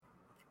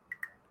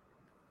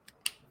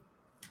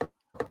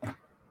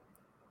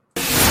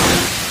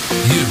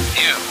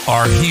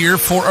are here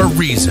for a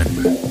reason.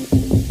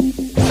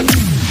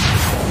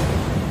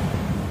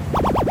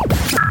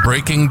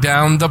 Breaking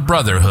down the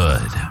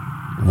brotherhood,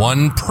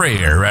 one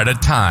prayer at a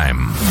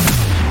time.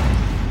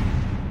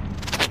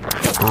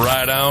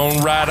 Right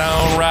on, right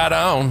on, right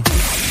on.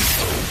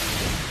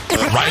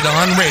 Right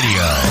On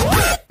Radio.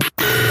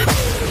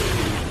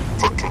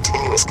 For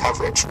continuous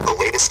coverage, the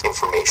latest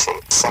information,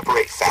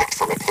 separate fact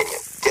from opinion,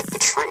 get the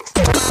truth.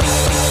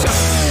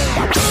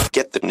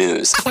 Get the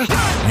news.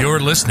 You're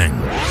listening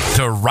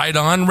to Right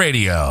On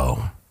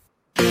Radio.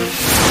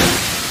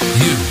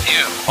 You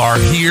are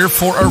here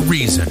for a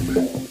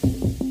reason.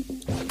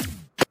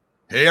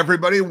 Hey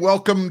everybody,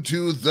 welcome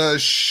to the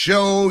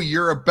show.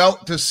 You're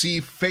about to see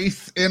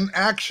faith in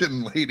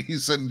action,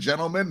 ladies and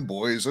gentlemen,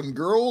 boys and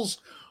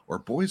girls, or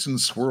boys and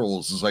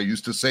squirrels, as I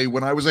used to say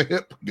when I was a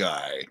hip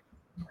guy.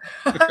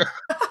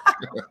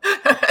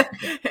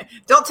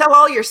 Don't tell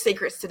all your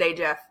secrets today,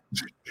 Jeff.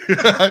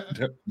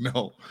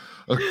 No.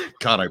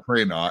 God, I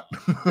pray not.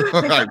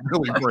 I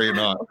really pray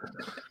not.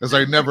 Because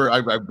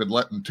I've been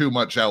letting too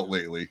much out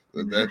lately.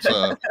 That's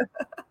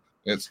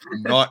it's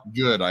not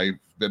good. I've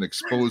been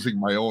exposing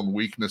my own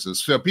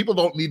weaknesses. So people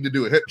don't need to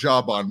do a hit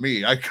job on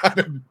me. I kind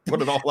of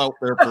put it all out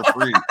there for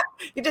free.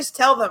 You just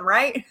tell them,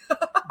 right?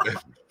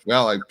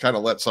 Well, I kind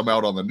of let some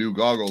out on the new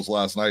goggles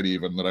last night,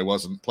 even that I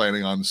wasn't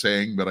planning on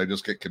saying, but I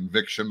just get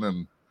conviction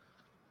and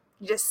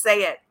you just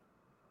say it.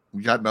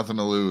 We got nothing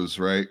to lose,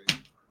 right?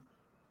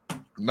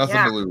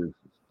 Nothing to lose.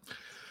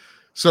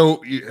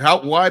 So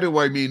why do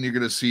I mean you're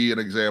going to see an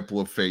example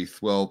of faith?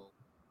 Well,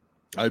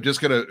 we're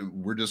just going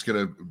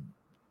to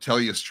tell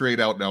you straight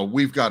out now.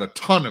 We've got a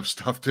ton of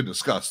stuff to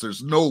discuss.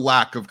 There's no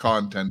lack of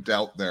content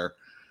out there.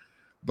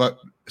 But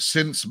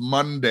since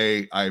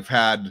Monday, I've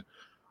had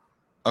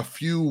a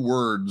few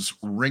words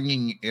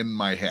ringing in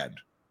my head.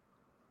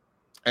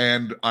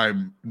 And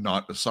I'm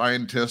not a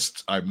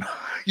scientist. I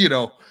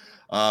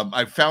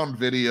found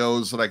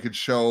videos that I could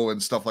show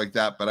and stuff like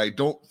that, but I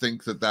don't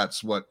think that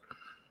that's what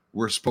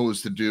we're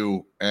supposed to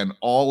do. And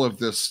all of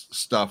this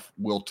stuff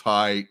will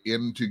tie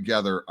in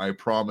together. I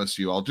promise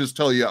you. I'll just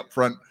tell you up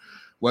front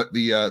what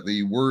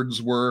the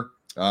words were.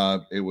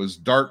 It was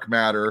dark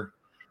matter,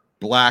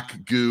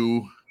 black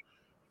goo,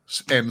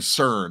 and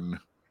CERN,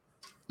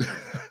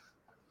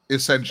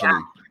 essentially.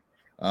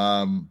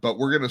 Yeah. But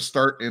we're going to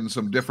start in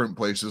some different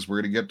places.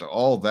 We're going to get to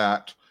all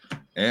that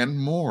and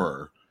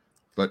more.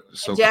 But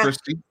so, Jeff,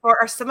 Christy, for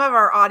some of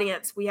our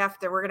audience, we're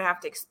going to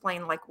have to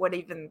explain like what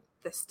even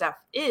this stuff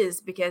is,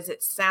 because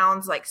it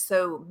sounds like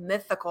so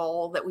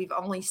mythical that we've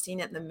only seen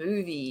it in the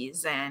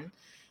movies and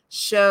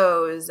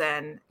shows,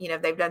 and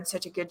they've done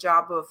such a good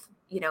job of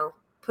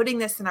putting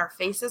this in our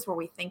faces where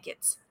we think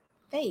it's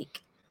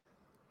fake.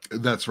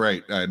 That's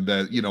right. And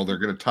they're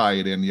going to tie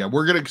it in. Yeah,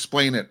 we're going to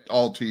explain it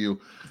all to you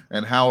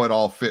and how it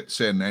all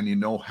fits in. And you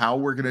know how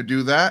we're going to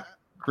do that,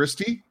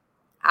 Christy?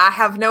 I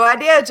have no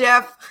idea,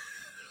 Jeff.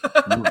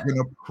 We're going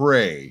to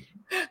pray.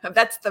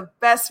 That's the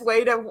best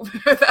way to.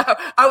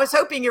 I was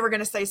hoping you were going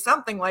to say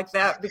something like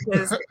that,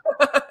 because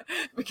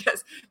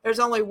there's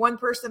only one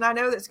person I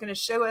know that's going to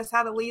show us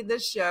how to lead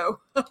this show.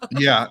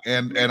 Yeah,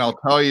 and I'll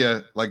tell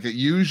you, like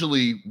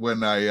usually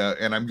when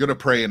and I'm going to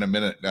pray in a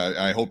minute.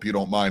 I hope you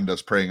don't mind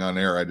us praying on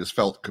air. I just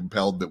felt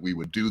compelled that we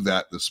would do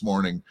that this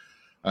morning.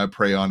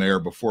 Pray on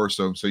air before,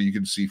 so you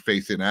can see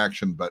faith in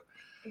action. But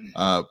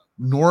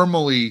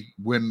normally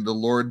when the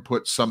Lord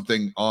puts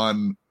something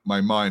on my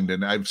mind,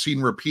 and I've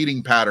seen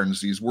repeating patterns,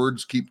 these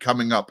words keep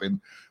coming up in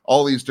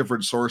all these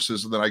different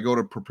sources, and then I go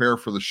to prepare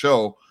for the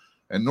show,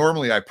 and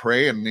normally I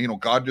pray,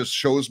 and God just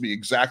shows me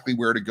exactly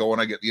where to go,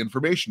 and I get the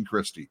information,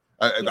 Christy.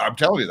 I'm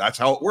telling you, that's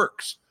how it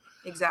works.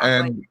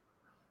 Exactly.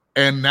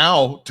 And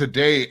now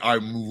today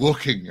I'm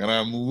looking,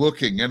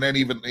 and then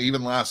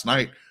even last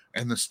night,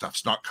 and the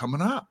stuff's not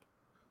coming up.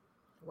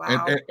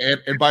 Wow.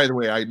 And by the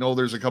way, I know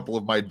there's a couple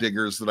of my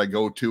diggers that I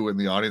go to in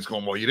the audience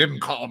going, well, you didn't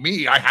call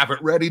me. I have it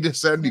ready to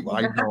send you.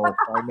 I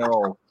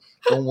know.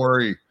 Don't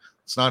worry.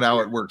 It's not how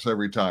it works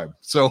every time.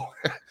 So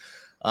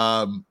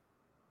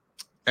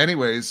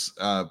anyways,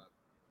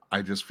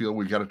 I just feel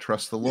we got to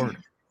trust the Lord.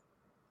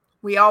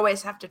 We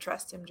always have to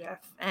trust him, Jeff.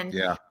 And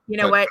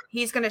what?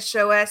 He's going to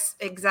show us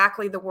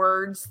exactly the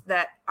words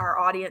that our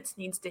audience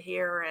needs to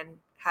hear and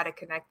how to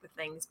connect the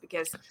things,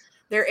 because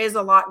there is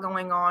a lot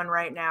going on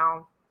right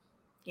now.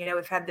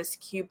 We've had this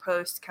Q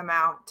post come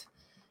out.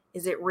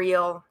 Is it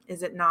real?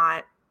 Is it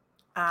not?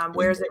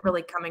 Where is it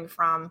really coming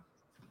from?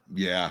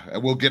 Yeah,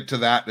 and we'll get to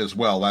that as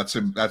well. That's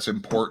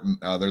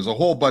important. There's a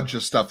whole bunch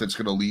of stuff that's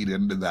going to lead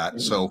into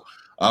that. So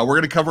we're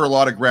going to cover a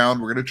lot of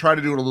ground. We're going to try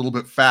to do it a little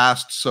bit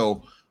fast.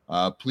 So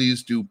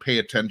please do pay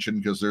attention,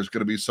 because there's going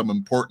to be some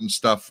important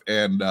stuff.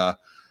 And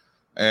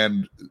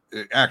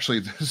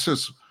actually,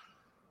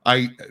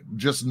 I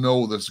just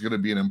know this is going to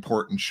be an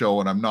important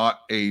show, and I'm not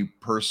a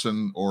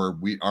person, or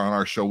we on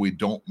our show, we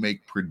don't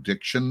make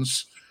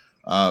predictions,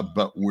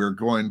 but we're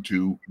going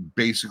to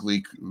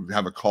basically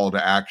have a call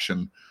to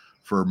action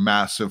for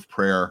massive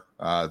prayer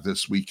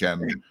this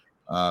weekend.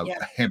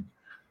 And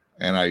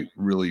I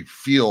really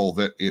feel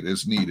that it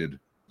is needed.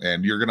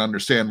 And you're going to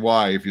understand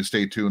why if you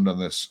stay tuned on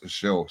this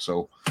show.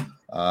 So,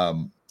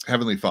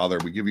 Heavenly Father,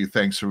 we give you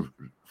thanks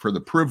for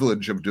the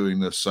privilege of doing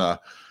this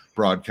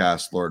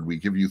broadcast, Lord. We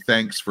give you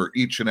thanks for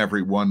each and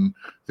every one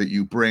that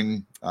you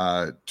bring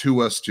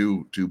to us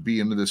to be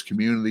into this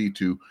community,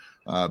 to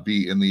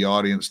be in the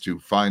audience, to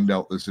find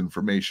out this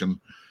information.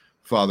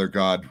 Father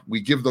God, we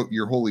give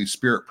your Holy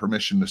Spirit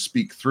permission to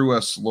speak through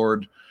us,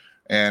 Lord,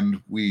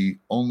 and we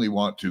only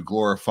want to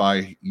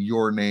glorify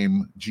your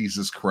name,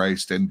 Jesus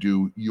Christ, and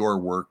do your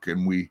work.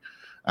 And we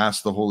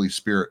ask the Holy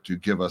Spirit to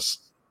give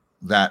us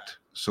that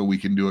so we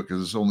can do it,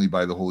 because it's only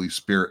by the Holy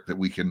Spirit that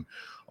we can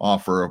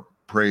offer a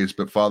praise.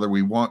 But Father,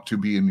 we want to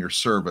be in your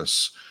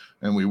service,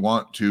 and we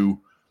want to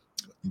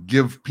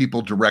give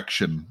people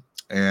direction.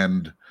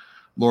 And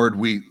Lord,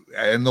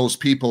 and those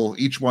people,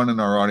 each one in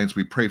our audience,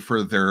 we pray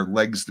for their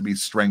legs to be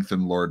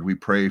strengthened, Lord. We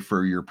pray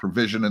for your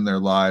provision in their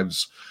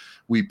lives.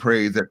 We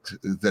pray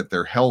that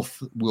their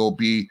health will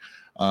be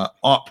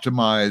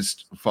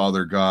optimized,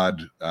 Father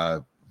God,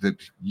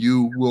 that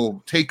you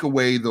will take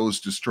away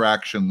those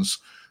distractions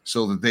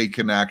so that they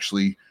can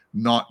actually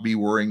not be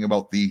worrying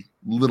about the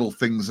little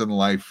things in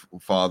life,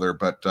 Father,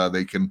 but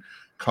they can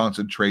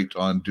concentrate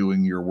on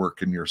doing your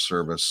work in your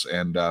service.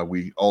 And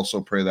we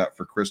also pray that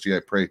for Christy. I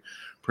pray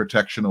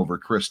protection over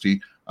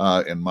Christy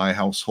and my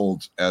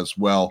household as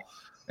well,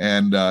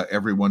 and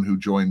everyone who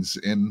joins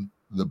in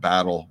the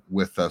battle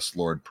with us,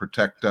 Lord.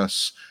 Protect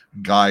us,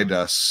 guide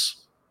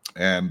us,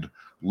 and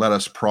let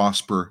us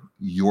prosper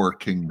your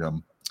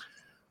kingdom.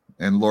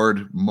 And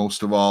Lord,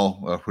 most of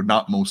all,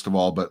 not most of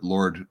all, but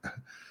Lord,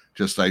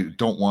 just I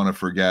don't want to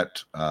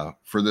forget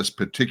for this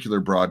particular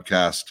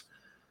broadcast,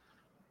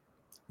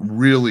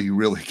 really,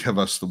 really give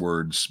us the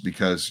words,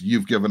 because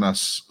you've given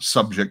us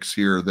subjects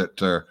here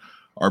that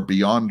are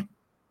beyond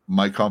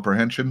my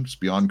comprehension. It's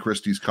beyond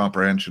Christy's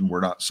comprehension. We're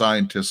not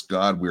scientists,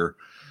 God. We're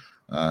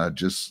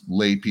just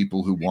lay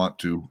people who want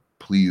to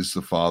please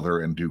the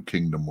Father and do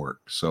kingdom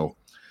work. So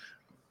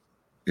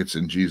it's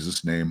in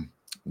Jesus' name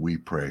we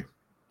pray.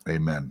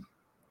 Amen.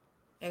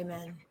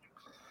 Amen.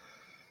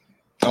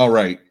 All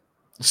right.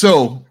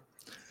 So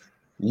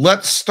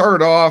let's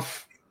start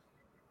off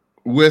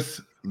with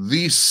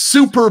the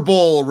Super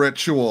Bowl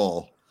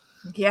ritual.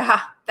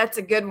 Yeah, that's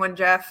a good one,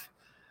 Jeff.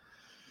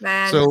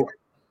 Man. So,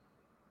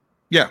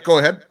 yeah, go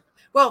ahead.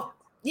 Well,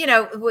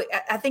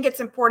 I think it's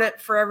important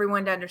for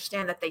everyone to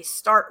understand that they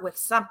start with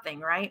something,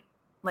 right?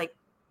 Like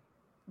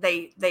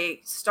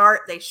they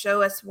start, they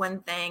show us one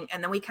thing,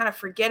 and then we kind of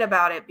forget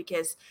about it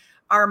because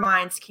our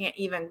minds can't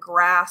even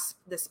grasp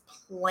this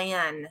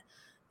plan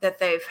that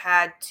they've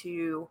had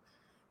to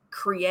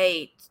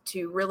create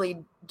to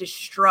really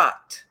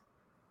destruct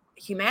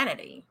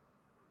humanity.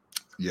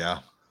 Yeah.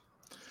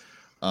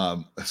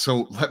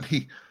 So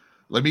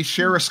let me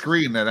share a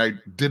screen, and I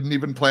didn't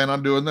even plan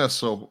on doing this.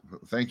 So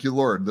thank you,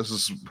 Lord. This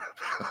is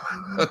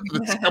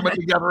it's coming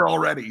together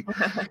already.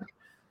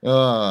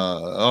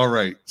 All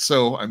right.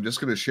 So I'm just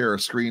going to share a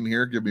screen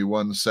here. Give me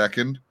 1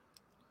 second.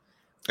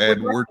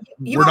 And we're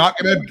not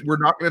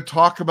gonna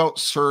talk about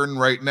CERN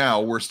right now.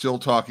 We're still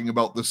talking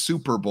about the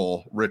Super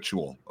Bowl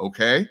ritual.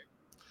 Okay.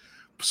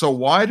 So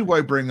why do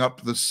I bring up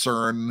the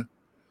CERN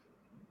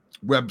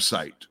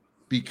website?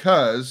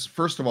 Because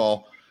first of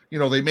all,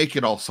 they make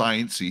it all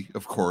sciencey,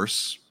 of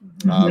course.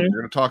 We're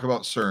going to talk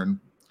about CERN,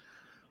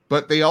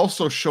 but they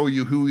also show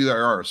you who they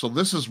are. So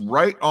this is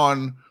right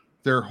on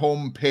their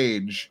home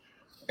page.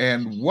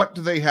 And what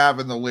do they have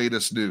in the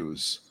latest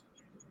news?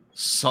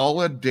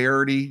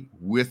 Solidarity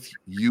with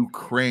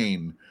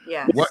Ukraine.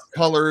 Yes. What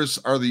colors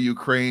are the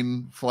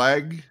Ukraine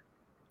flag?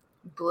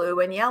 Blue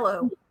and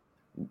yellow.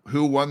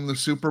 Who won the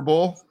Super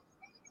Bowl?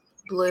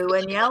 Blue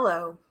and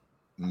yellow.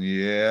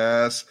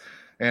 Yes.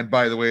 And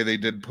by the way, they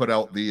did put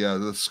out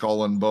the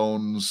Skull and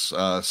Bones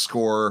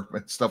score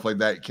and stuff like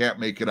that. You can't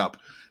make it up.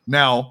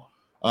 Now,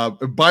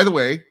 by the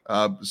way,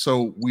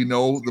 so we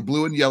know the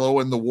blue and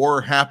yellow and the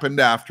war happened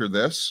after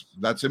this.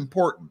 That's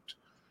important.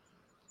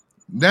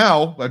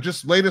 Now,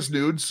 just latest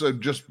news,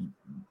 just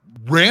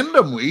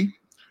randomly,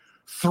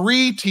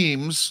 3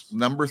 teams,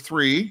 number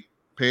 3,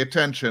 pay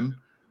attention,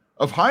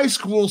 of high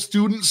school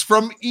students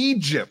from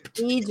Egypt.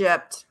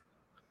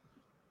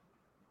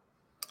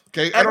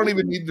 Okay, I don't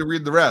even need to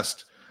read the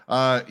rest.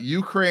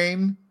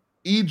 Ukraine,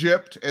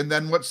 Egypt, and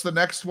then what's the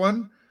next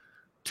one?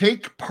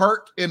 Take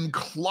part in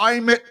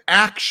climate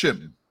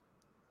action.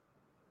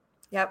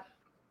 Yep.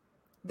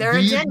 Their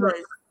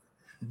agendas.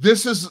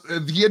 This is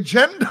the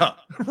agenda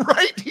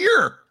right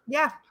here.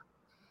 Yeah.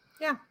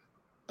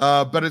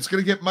 But it's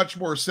going to get much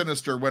more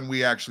sinister when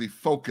we actually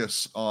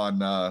focus on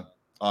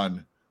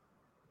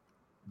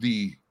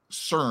the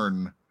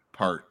CERN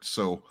part.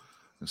 So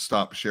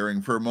stop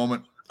sharing for a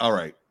moment. All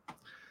right.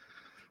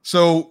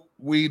 So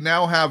we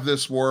now have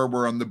this war.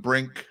 We're on the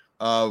brink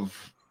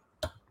of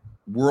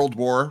world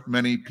war.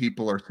 Many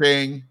people are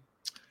saying,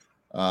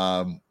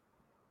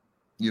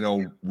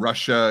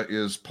 Russia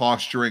is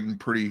posturing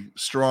pretty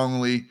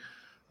strongly.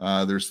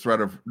 There's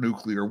threat of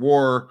nuclear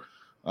war.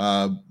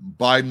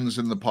 Biden's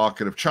in the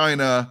pocket of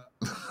China.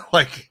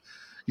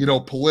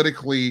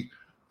 Politically,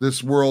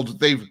 this world,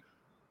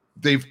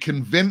 they've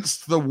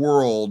convinced the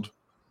world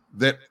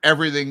that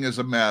everything is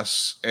a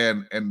mess.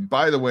 And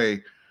by the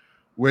way,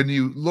 when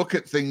you look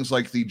at things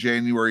like the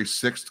January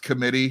 6th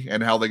committee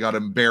and how they got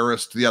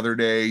embarrassed the other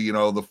day,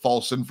 the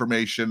false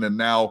information, and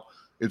now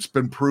it's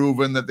been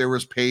proven that there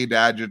was paid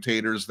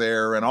agitators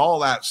there and all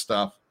that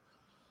stuff.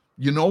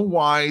 You know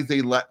why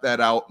they let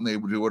that out and they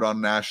do it on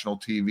national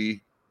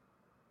TV?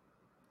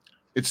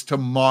 It's to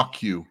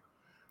mock you.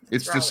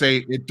 It's to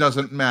say it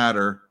doesn't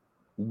matter.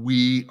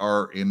 We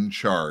are in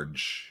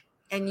charge.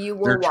 And you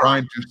will They're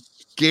trying to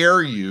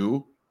scare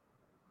you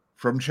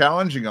from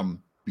challenging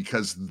them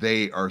because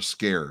they are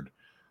scared.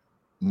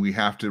 And we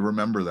have to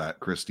remember that,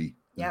 Christy.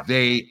 Yep.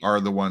 They are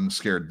the ones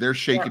scared. They're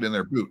shaking in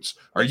their boots.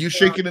 Are you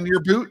shaking in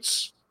your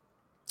boots?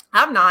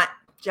 I'm not,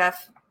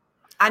 Jeff.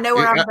 I know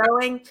where I'm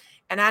going,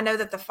 and I know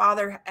that the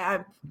Father,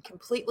 I'm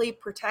completely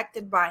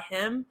protected by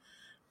him.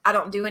 I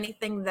don't do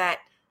anything that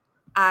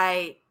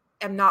I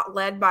am not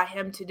led by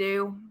him to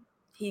do.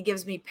 He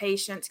gives me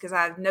patience because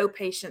I have no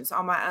patience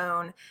on my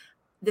own.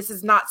 This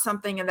is not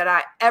something that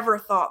I ever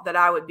thought that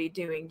I would be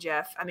doing,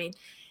 Jeff. I mean,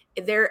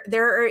 there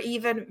are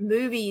even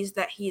movies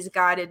that he's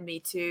guided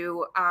me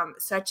to,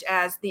 such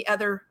as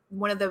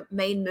one of the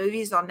main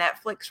movies on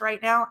Netflix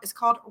right now is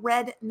called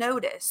Red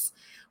Notice,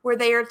 where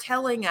they are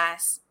telling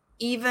us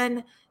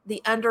even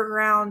the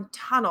underground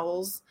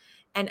tunnels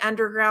and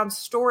underground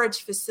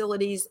storage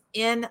facilities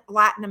in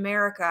Latin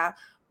America,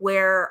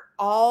 where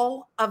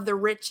all of the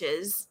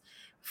riches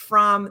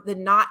from the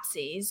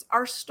Nazis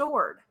are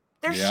stored.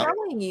 They're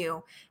showing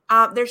you.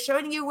 They're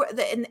showing you,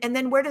 and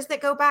then where does that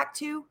go back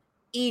to?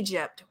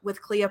 Egypt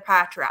with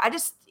Cleopatra.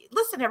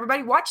 Listen,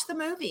 everybody, watch the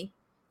movie.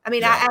 I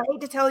mean, I hate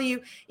to tell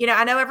you,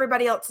 I know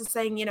everybody else is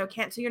saying,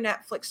 cancel your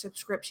Netflix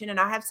subscription. And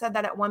I have said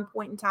that at one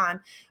point in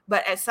time,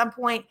 but at some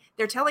point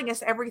they're telling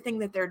us everything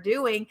that they're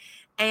doing,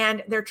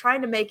 and they're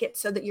trying to make it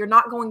so that you're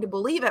not going to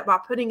believe it by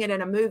putting it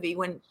in a movie,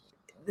 when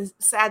the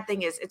sad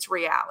thing is it's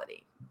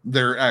reality.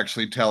 They're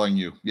actually telling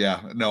you.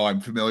 Yeah, no, I'm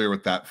familiar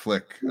with that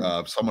flick.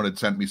 Someone had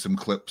sent me some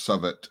clips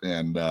of it,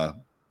 and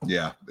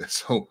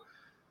so,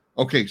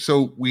 okay.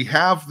 So we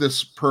have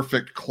this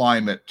perfect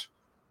climate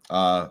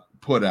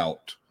put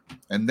out,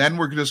 and then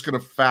we're just going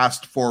to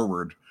fast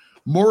forward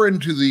more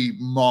into the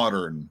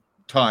modern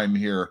time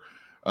here.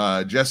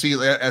 Jesse,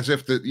 as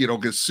if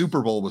because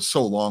Super Bowl was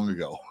so long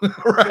ago,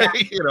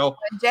 right? Yeah. You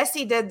and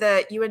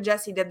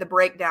Jesse did the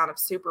breakdown of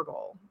Super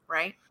Bowl,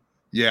 right?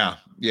 Yeah.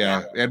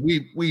 And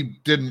we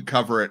didn't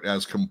cover it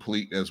as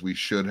complete as we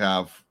should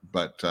have,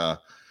 but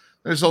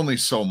there's only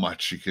so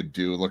much you could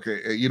do. Look,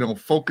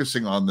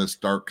 focusing on this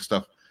dark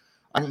stuff,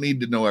 I don't need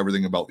to know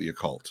everything about the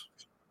occult.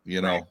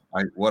 Right.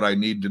 What I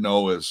need to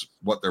know is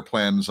what their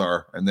plans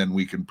are, and then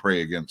we can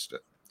pray against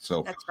it.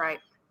 So that's right.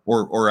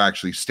 Or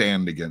actually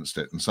stand against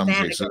it in some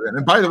cases.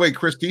 And by the way,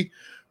 Christy,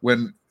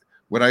 when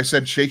I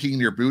said shaking in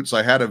your boots,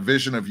 I had a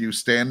vision of you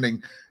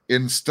standing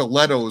in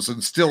stilettos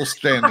and still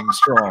standing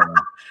strong.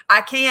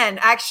 I can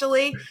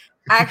actually,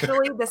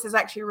 this is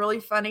actually really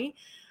funny.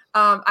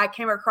 I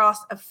came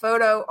across a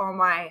photo on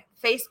my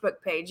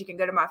Facebook page. You can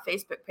go to my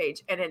Facebook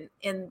page,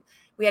 and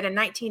we had a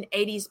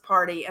 1980s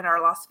party in our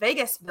Las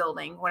Vegas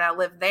building when I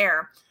lived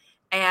there.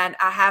 And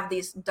I have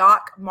these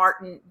Doc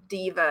Martin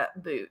Diva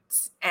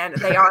boots, and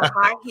they are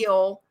high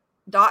heel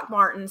Doc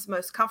Martens,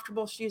 most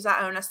comfortable shoes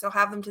I own. I still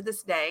have them to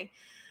this day.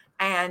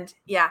 And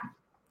yeah,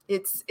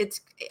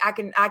 I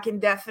can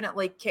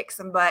definitely kick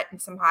some butt in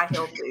some high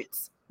heel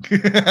boots.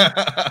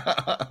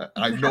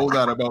 I know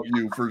that about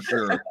you for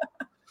sure.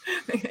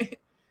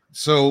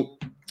 So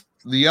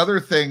the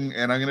other thing,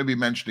 and I'm going to be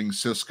mentioning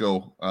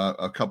Cisco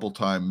a couple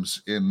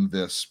times in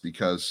this,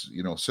 because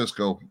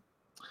Cisco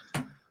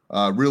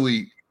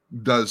really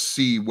does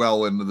see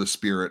well into the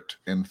spirit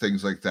and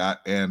things like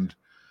that. And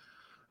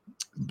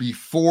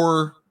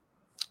before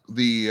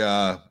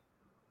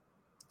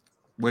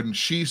when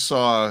she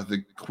saw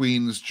the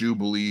Queen's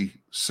Jubilee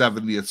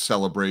 70th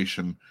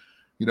celebration,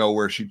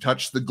 where she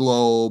touched the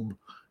globe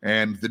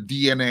and the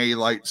DNA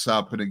lights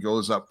up and it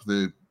goes up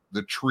the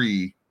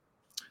tree.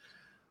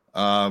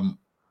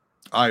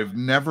 I've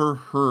never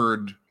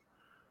heard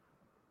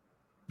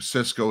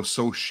Cisco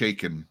so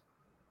shaken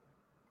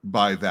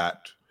by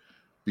that,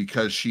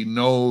 because she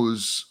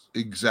knows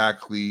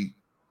exactly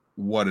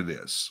what it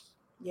is.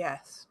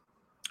 Yes.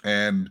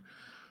 And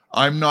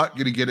I'm not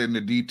going to get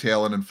into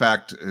detail. And in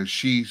fact,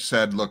 she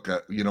said, look,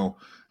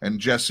 and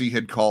Jesse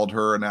had called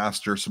her and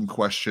asked her some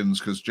questions,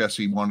 because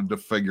Jesse wanted to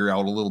figure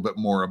out a little bit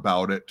more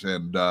about it.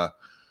 And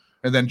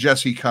then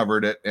Jesse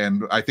covered it.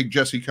 And I think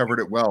Jesse covered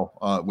it well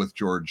with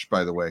George,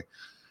 by the way.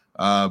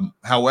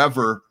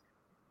 However,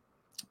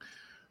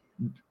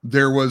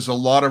 there was a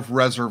lot of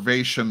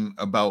reservation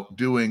about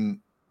doing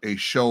a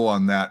show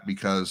on that,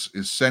 because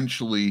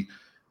essentially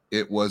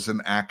it was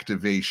an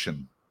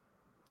activation.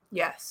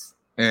 Yes.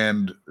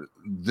 And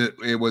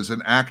it was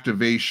an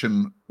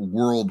activation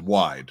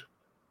worldwide.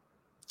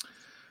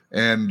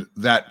 And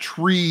that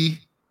tree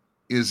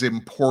is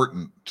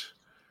important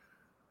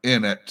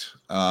in it.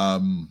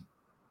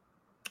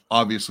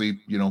 Obviously,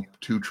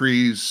 2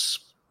 trees.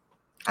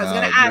 I was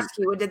going to ask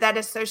you, did that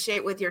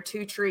associate with your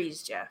 2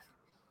 trees, Jeff?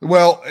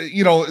 Well,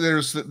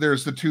 there's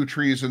the two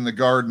trees in the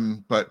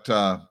garden, but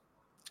I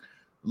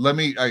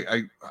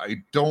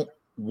don't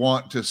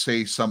want to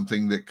say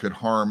something that could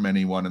harm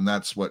anyone, and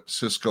that's what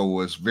Cisco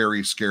was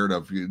very scared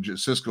of.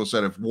 Cisco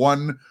said if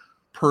one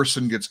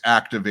person gets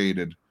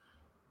activated,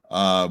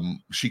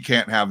 she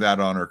can't have that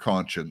on her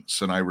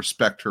conscience, and I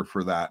respect her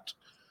for that.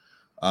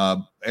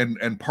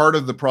 And part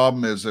of the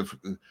problem is if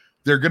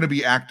they're going to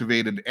be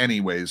activated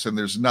anyways, and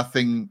there's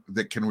nothing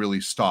that can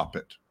really stop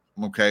it.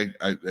 Okay,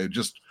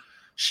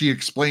 she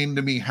explained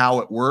to me how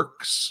it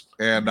works,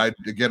 and I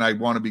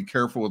want to be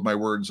careful with my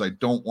words. I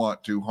don't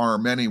want to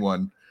harm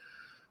anyone,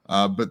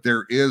 but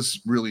there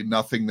is really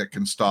nothing that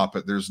can stop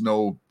it. There's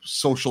no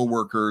social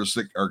workers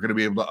that are going to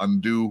be able to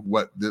undo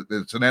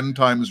it's an end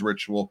times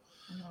ritual,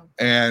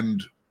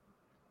 and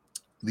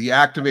the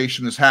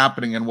activation is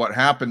happening. And what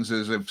happens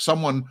is if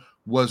someone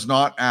was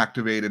not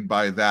activated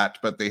by that,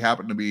 but they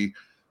happen to be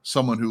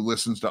someone who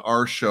listens to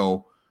our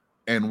show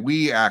and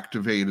we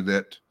activated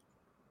it,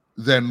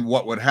 then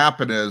what would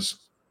happen is,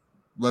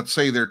 let's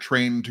say they're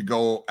trained to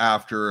go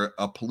after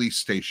a police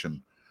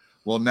station.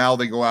 Well, now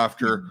they go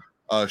after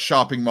a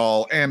shopping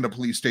mall and a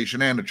police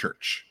station and a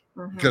church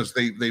because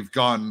they've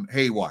gone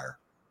haywire.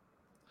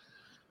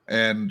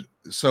 And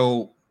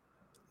so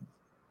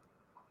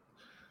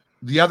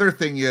the other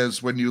thing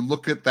is, when you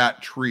look at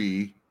that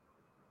tree,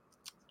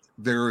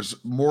 there's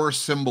more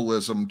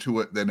symbolism to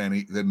it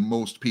than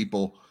most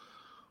people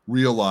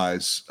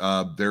realize.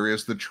 There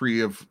is the tree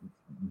of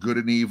good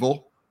and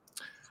evil,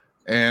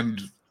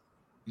 and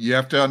you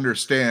have to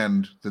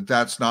understand that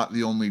that's not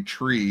the only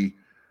tree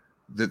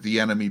that the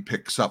enemy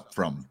picks up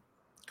from,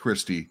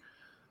 Christy.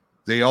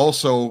 They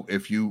also,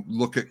 if you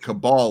look at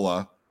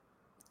Kabbalah,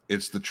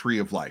 it's the tree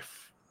of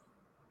life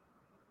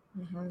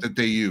that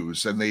they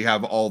use, and they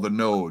have all the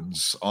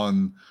nodes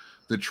on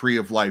the tree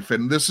of life,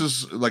 and this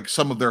is like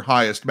some of their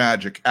highest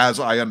magic, as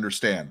I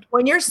understand.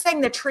 When you're saying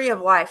the tree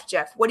of life,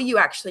 Jeff, what do you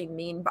actually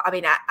mean? I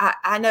mean,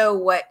 I know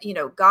what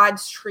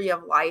God's tree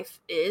of life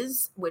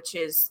is, which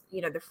is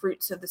the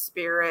fruits of the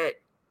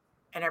spirit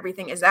and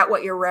everything. Is that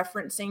what you're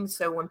referencing?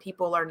 So when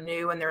people are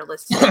new and they're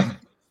listening,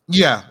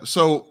 yeah.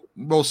 So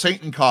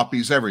Satan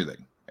copies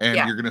everything, and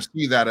you're going to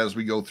see that as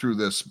we go through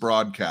this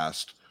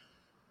broadcast.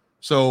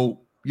 So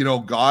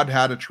God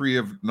had a tree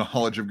of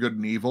knowledge of good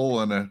and evil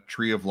and a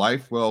tree of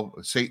life. Well,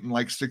 Satan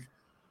likes to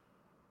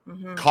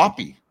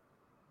copy,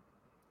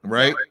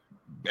 right?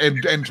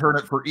 And turn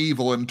it for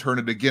evil and turn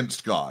it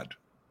against God.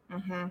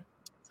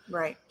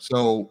 Right.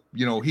 So,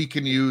 he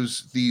can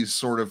use these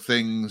sort of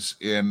things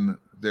in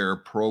their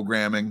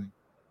programming.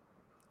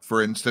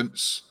 For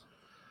instance,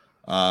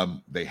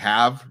 they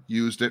have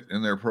used it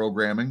in their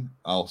programming.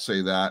 I'll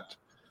say that.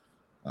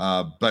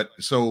 But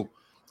so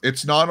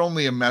it's not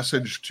only a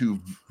message to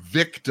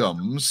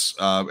victims,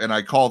 and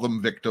I call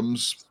them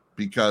victims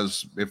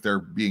because if they're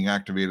being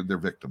activated, they're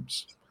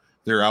victims.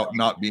 They're out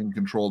not being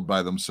controlled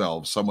by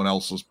themselves. Someone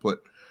else has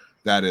put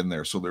that in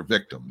there, so they're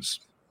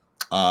victims.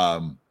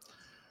 But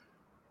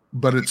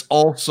it's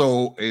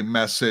also a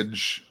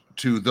message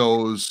to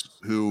those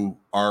who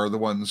are the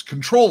ones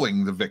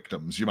controlling the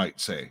victims, you might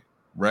say,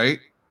 right?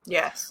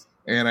 Yes.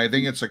 And I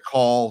think it's a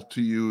call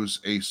to use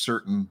a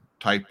certain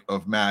type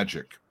of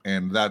magic,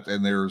 and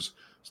there's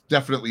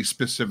definitely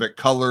specific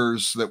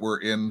colors that were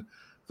in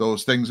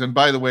those things. And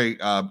by the way,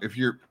 if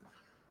you're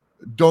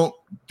don't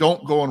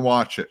go and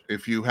watch it.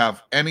 If you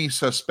have any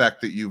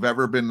suspect that you've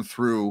ever been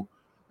through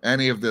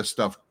any of this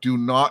stuff, do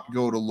not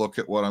go to look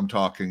at what I'm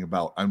talking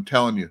about. I'm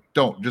telling you,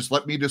 don't. Just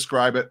let me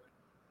describe it.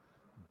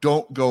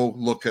 Don't go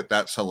look at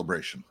that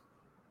celebration.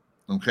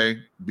 Okay?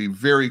 Be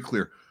very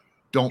clear.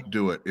 Don't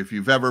do it. If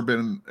you've ever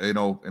been,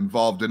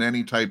 involved in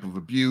any type of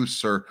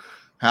abuse or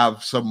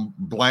have some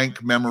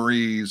blank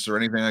memories or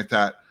anything like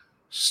that,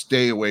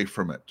 stay away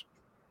from it.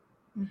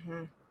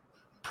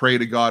 Pray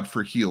to God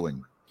for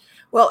healing.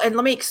 Well, and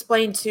let me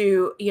explain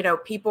to,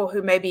 people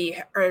who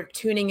maybe are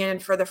tuning in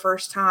for the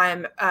first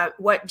time,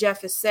 what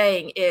Jeff is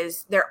saying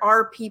is there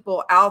are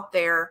people out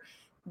there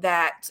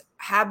that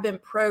have been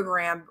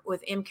programmed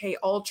with MK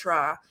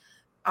Ultra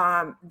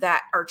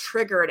that are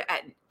triggered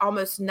at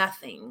almost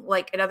nothing.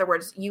 Like, in other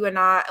words, you and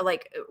I,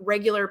 like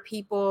regular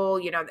people,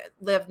 that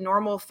live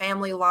normal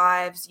family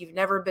lives. You've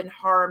never been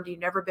harmed. You've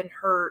never been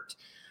hurt.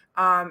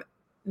 It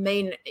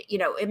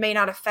may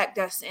not affect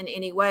us in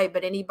any way,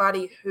 but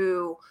anybody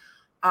who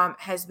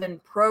has been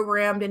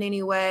programmed in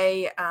any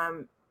way,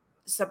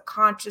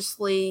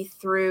 subconsciously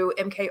through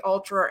MK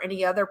Ultra or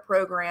any other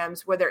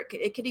programs, whether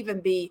it could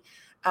even be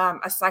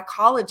a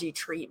psychology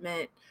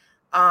treatment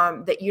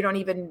that you don't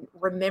even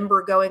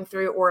remember going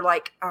through, or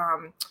like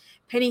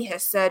Penny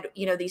has said,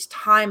 these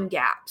time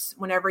gaps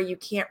whenever you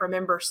can't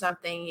remember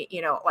something,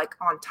 like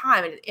on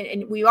time.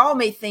 And we all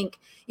may think,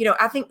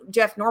 I think,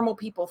 Jeff, normal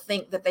people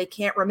think that they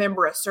can't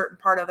remember a certain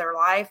part of their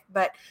life.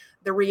 But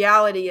the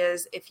reality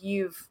is if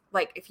you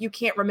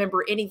can't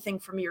remember anything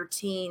from your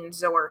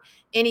teens or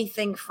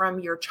anything from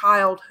your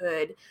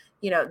childhood,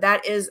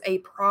 that is a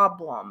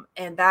problem.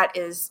 And that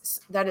is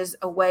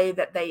a way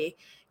that they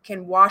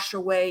can wash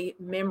away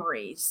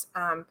memories.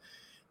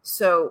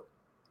 So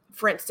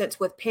for instance,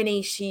 with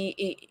Penny,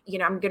 she,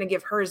 I'm going to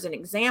give her as an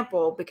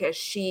example because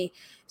she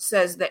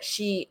says that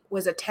she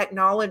was a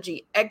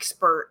technology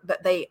expert,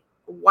 but they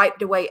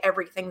wiped away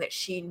everything that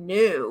she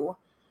knew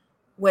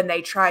when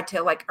they tried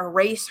to like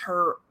erase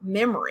her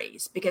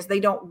memories because they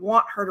don't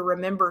want her to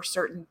remember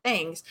certain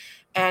things.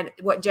 And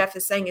what Jeff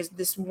is saying is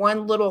this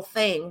one little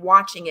thing,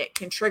 watching it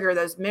can trigger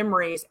those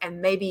memories,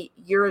 and maybe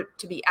you're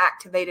to be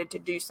activated to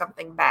do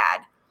something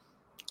bad.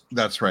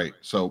 That's right.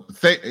 So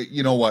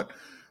you know what?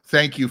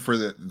 Thank you for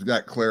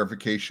that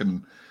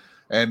clarification.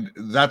 And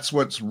that's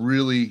what's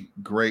really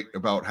great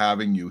about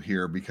having you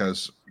here,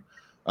 because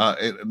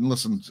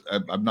listen,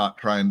 I'm not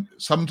trying.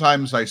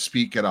 Sometimes I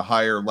speak at a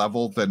higher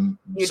level than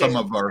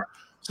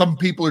some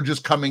people are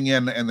just coming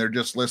in and they're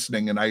just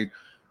listening, and I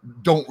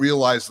don't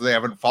realize they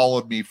haven't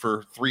followed me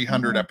for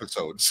 300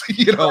 episodes,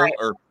 right.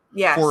 Or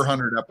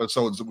 400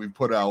 episodes that we've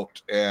put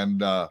out.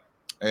 And I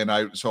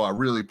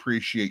really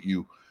appreciate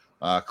you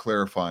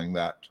clarifying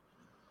that.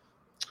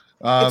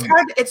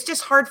 It's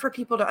just hard for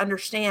people to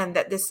understand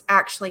that this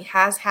actually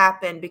has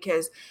happened,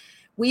 because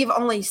we've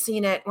only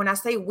seen it. When I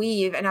say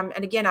we've, and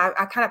again, I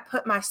kind of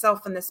put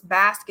myself in this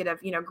basket of,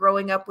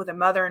 growing up with a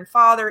mother and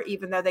father,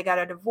 even though they got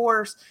a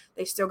divorce,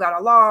 they still got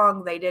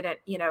along. They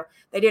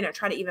didn't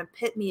try to even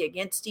pit me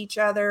against each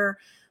other.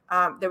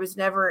 There was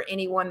never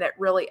anyone that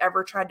really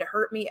ever tried to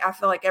hurt me. I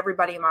feel like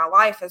everybody in my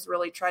life has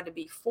really tried to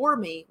be for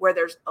me, where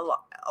there's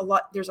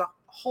there's a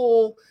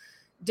whole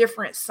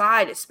different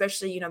side,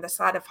 especially, the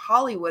side of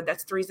Hollywood.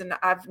 That's the reason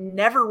I've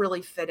never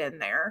really fit in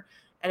there.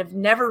 And have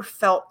never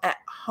felt at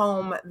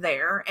home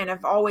there. And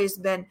I've always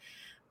been,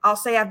 I'll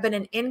say I've been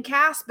an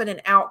incast, but an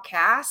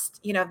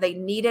outcast. They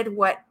needed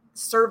what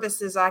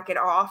services I could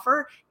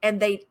offer.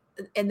 And they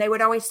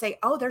would always say,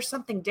 oh, there's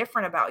something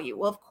different about you.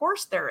 Well, of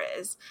course there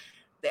is.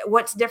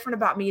 What's different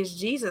about me is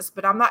Jesus,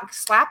 but I'm not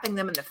slapping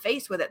them in the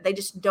face with it. They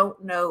just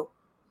don't know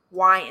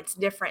why it's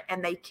different,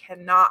 and they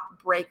cannot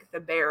break the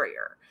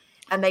barrier.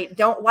 And they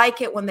don't like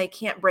it when they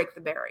can't break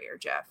the barrier,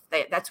 Jeff.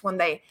 That's when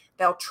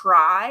they'll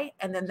try,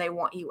 and then they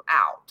want you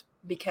out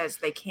because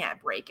they can't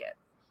break it.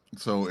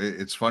 So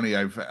it's funny.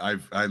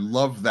 I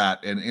love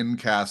that, an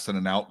incast and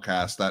an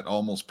outcast. That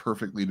almost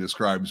perfectly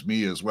describes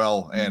me as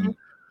well. Mm-hmm. And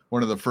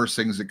one of the first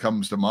things that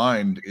comes to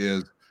mind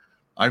is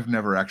I've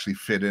never actually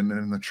fit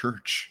in the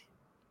church.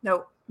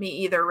 No, me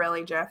either,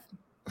 really, Jeff.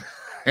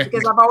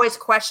 Because I've always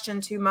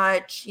questioned too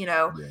much.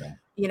 I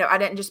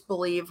didn't just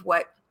believe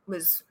what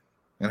was.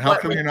 And how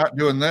come you're not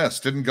doing this?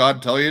 Didn't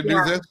God tell you to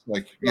do this?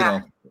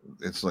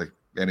 It's like,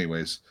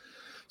 anyways.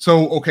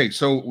 So, okay.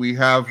 So we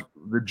have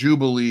the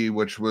Jubilee,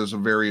 which was a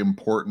very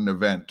important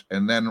event.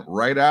 And then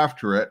right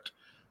after it,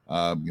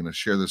 I'm going to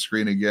share the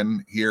screen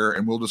again here,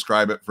 and we'll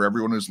describe it for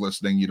everyone who's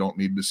listening. You don't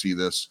need to see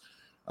this.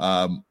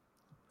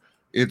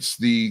 It's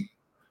the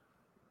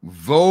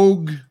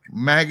Vogue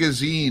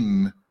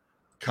magazine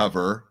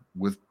cover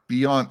with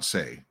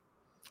Beyonce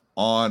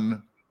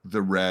on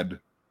the red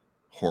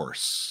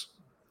horse.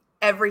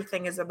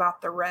 Everything is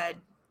about the red.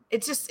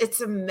 It's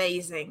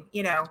amazing.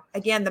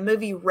 Again, the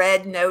movie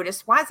Red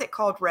Notice. Why is it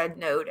called Red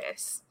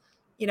Notice?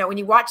 When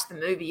you watch the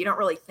movie, you don't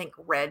really think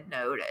Red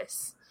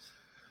Notice.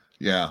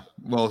 Yeah.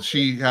 Well,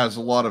 she has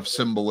a lot of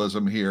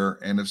symbolism here,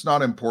 and it's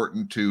not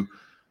important to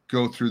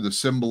go through the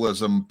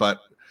symbolism, but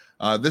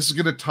this is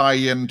going to tie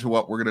into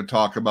what we're going to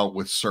talk about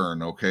with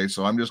CERN. Okay.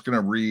 So I'm just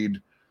going to read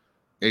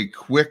a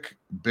quick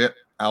bit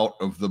out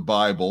of the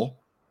Bible.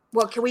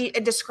 Well, can we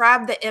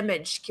describe the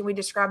image? Can we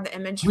describe the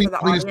image for the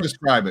audience? Please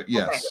describe it,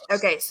 yes.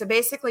 Okay. So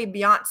basically,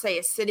 Beyonce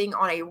is sitting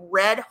on a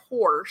red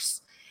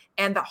horse,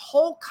 and the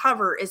whole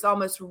cover is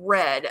almost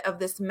red of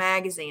this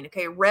magazine.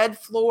 Okay, red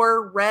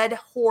floor, red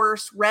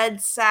horse, red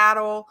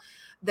saddle.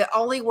 The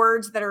only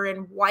words that are in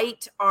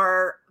white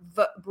are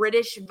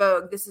British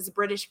Vogue. This is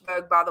British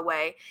Vogue, by the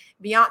way.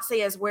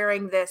 Beyonce is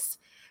wearing this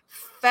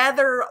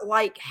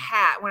feather-like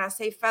hat. When I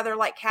say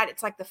feather-like hat,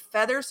 it's like the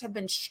feathers have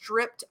been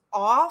stripped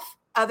off,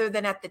 other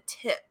than at the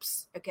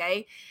tips,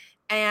 okay?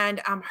 And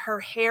her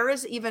hair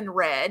is even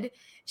red.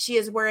 She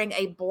is wearing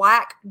a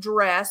black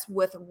dress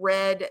with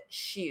red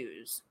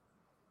shoes.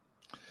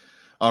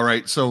 All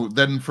right, so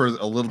then for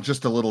a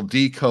little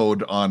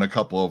decode on a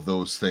couple of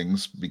those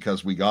things,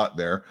 because we got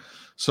there.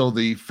 So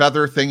the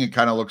feather thing, it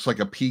kind of looks like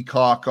a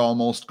peacock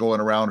almost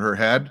going around her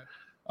head.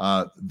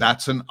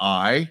 That's an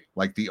eye,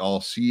 like the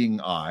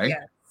all-seeing eye.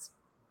 Yes.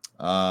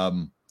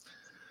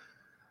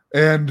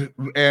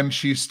 And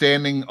she's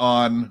standing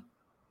on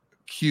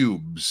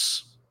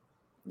cubes.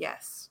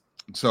 Yes.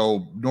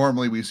 So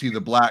normally we see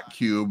the black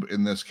cube.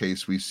 In this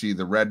case, we see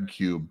the red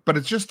cube, but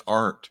it's just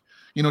art.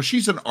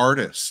 She's an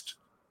artist.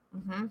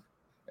 Mm-hmm.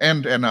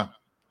 And a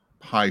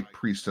high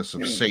priestess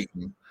of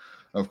Satan,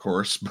 of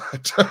course.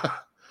 But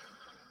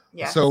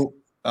yes. So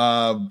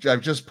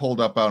I've just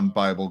pulled up on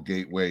Bible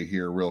Gateway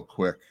here real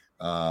quick.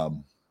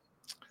 And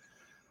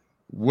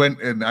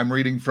I'm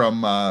reading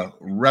from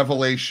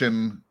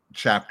Revelation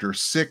chapter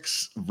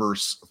 6,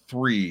 verse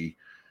 3.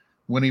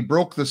 When he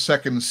broke the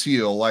second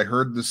seal, I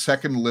heard the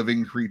second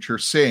living creature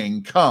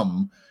saying,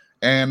 "Come,"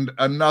 and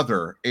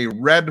another, a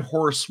red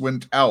horse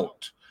went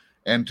out,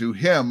 and to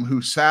him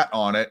who sat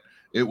on it,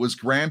 it was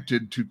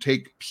granted to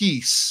take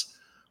peace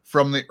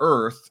from the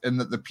earth, and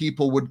that the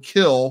people would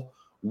kill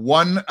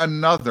one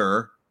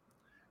another,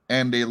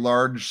 and a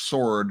large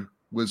sword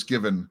was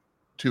given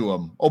to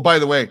him. Oh, by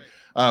the way,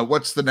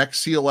 what's the next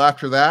seal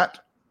after that?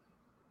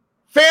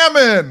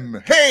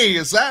 Famine! Hey,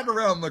 is that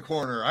around the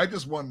corner? I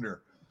just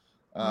wonder.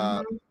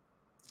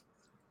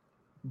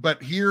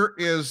 But here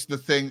is the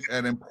thing,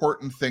 an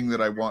important thing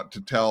that I want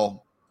to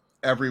tell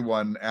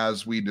everyone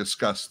as we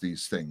discuss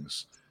these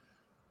things.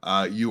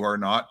 You are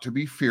not to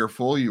be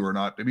fearful. You are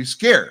not to be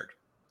scared.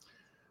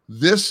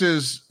 This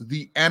is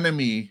the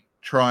enemy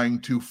trying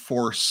to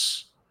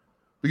force,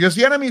 because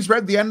the enemy's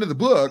read the end of the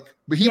book,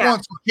 but he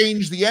wants to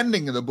change the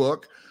ending of the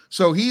book.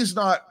 So he's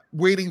not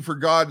waiting for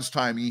God's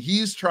timing.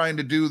 He's trying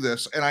to do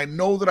this. And I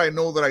know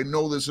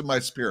this in my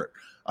spirit.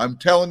 I'm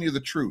telling you the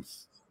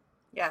truth.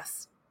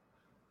 Yes.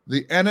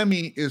 The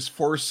enemy is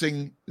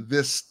forcing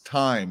this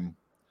time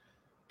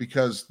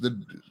because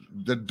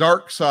the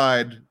dark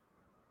side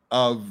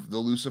of the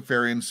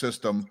Luciferian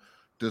system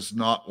does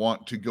not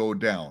want to go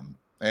down.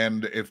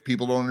 And if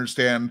people don't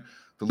understand,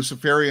 the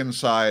Luciferian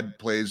side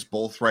plays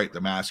both right.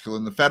 The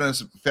masculine,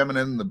 the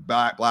feminine, the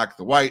black,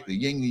 the white, the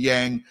yin, the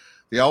yang.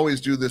 They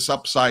always do this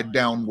upside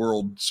down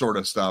world sort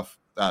of stuff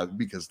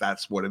because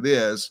that's what it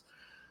is.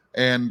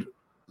 And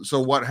so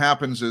what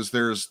happens is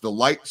there's the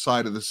light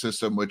side of the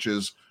system, which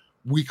is,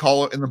 we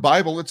call it in the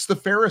Bible, it's the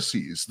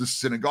Pharisees, the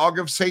synagogue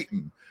of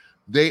Satan.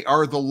 They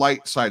are the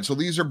light side. So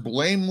these are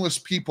blameless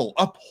people,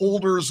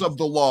 upholders of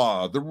the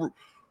law, the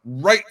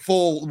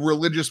rightful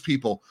religious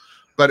people.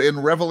 But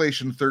in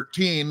Revelation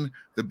 13,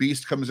 the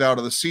beast comes out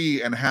of the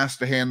sea and has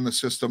to hand the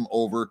system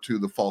over to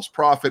the false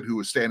prophet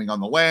who is standing on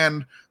the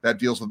land. That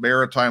deals with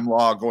maritime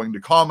law going to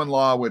common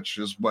law, which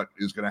is what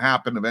is going to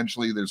happen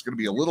eventually. There's going to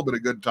be a little bit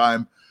of good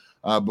time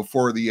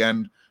before the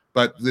end.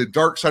 But the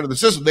dark side of the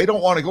system, they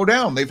don't want to go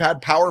down. They've had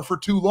power for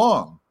too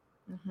long.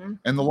 Mm-hmm.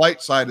 And the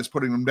light side is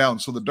putting them down.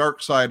 So the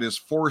dark side is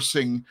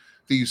forcing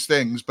these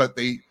things, but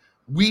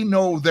we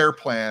know their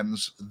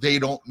plans. They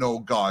don't know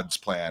God's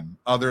plan,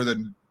 other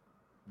than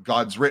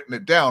God's written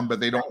it down, but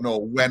they don't know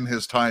when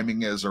his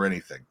timing is or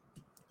anything.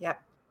 Yep.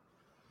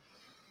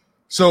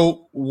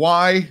 So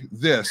why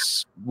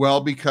this? Well,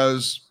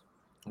 because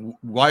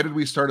why did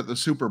we start at the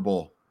Super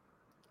Bowl?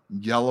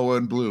 Yellow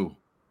and blue,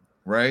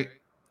 right?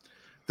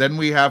 Then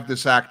we have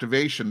this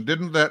activation.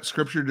 Didn't that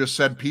scripture just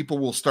said people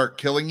will start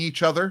killing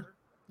each other?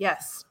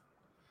 Yes.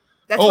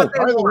 That's what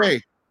by the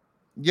way,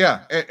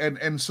 yeah.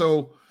 And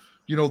so,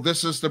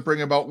 this is to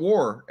bring about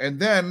war. And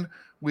then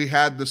we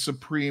had the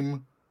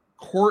Supreme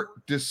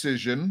Court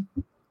decision,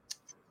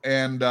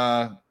 and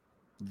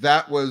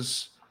that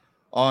was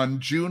on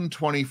June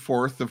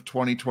 24th of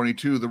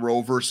 2022, the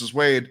Roe versus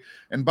Wade.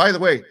 And by the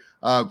way,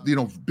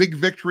 big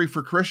victory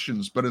for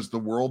Christians, but is the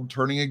world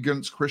turning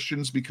against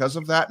Christians because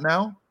of that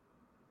now?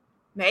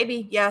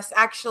 Maybe. Yes,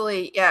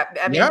 actually. Yeah.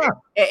 I mean,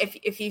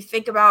 if you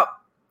think about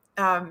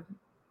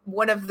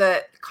one of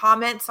the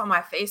comments on my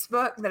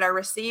Facebook that I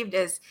received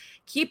is,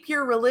 keep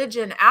your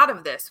religion out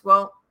of this.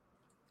 Well,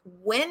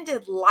 when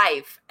did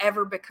life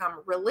ever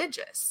become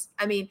religious?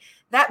 I mean,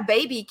 that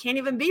baby can't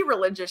even be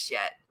religious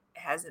yet. It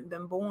hasn't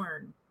been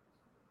born.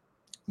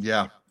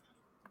 Yeah.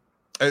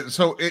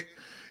 So it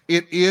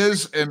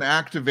is an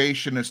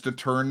activation is to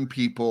turn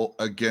people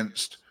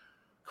against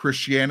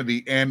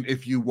Christianity. And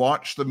if you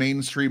watch the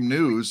mainstream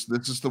news,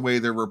 this is the way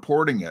they're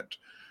reporting it.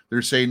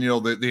 They're saying,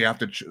 that they have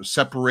to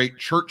separate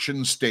church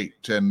and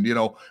state. And,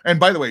 and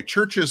by the way,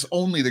 church is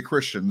only the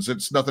Christians.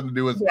 It's nothing to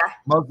do with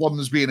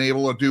Muslims being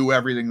able to do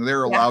everything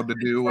they're allowed to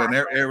do. Exactly.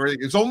 And everything.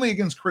 It's only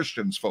against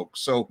Christians, folks.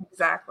 So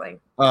exactly.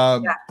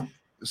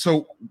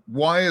 So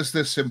why is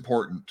this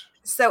important?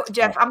 So,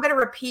 Jeff, I'm going to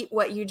repeat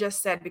what you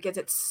just said because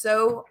it's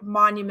so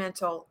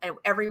monumental and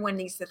everyone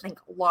needs to think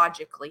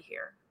logically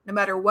here. No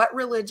matter what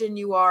religion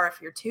you are,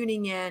 if you're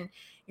tuning in,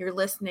 you're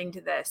listening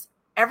to this,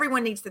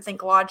 everyone needs to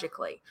think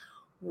logically.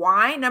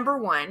 Why, number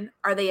one,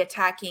 are they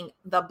attacking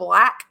the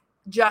black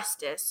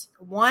justice,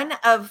 one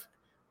of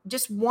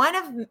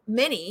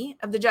many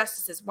of the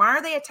justices? Why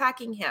are they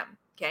attacking him?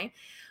 Okay.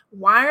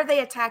 Why are they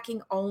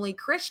attacking only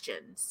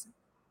Christians?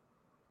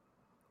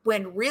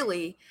 When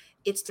really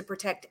it's to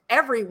protect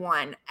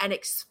everyone and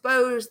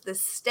expose the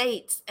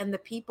states and the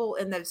people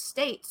in those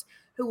states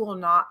who will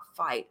not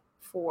fight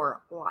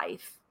for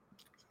life.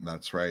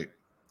 That's right.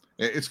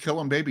 It's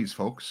killing babies,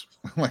 folks.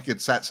 Like,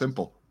 it's that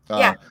simple.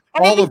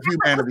 All of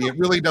humanity. It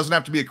really doesn't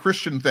have to be a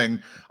Christian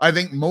thing. I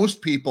think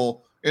most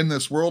people in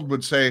this world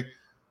would say,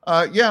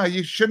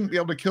 you shouldn't be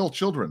able to kill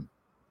children.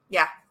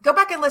 Yeah. Go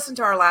back and listen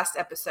to our last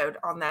episode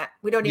on that.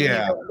 We don't even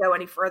need to go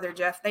any further,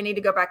 Jeff. They need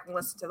to go back and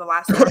listen to the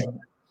last episode.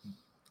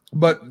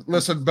 But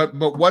listen, but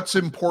what's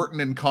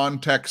important in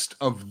context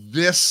of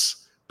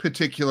this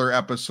particular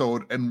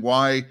episode and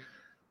why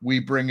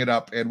we bring it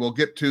up, and we'll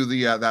get to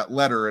the that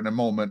letter in a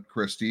moment,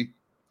 Christy.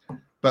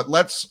 But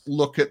let's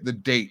look at the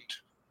date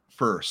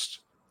first.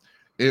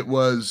 It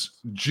was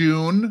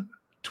June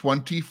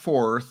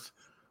 24th,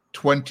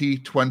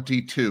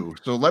 2022.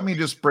 So let me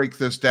just break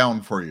this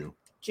down for you.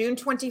 June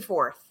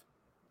 24th.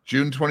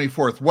 June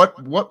 24th.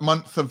 What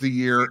month of the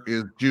year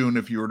is June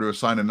if you were to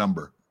assign a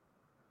number?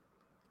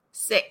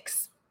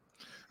 6.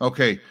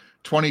 Okay,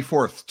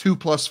 24th. 2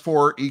 plus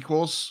 4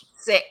 equals?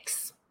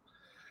 6.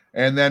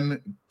 And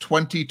then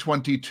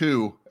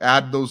 2022,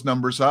 add those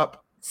numbers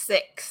up.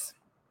 6.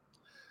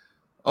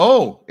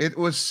 Oh, it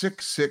was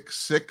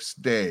 666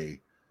 day.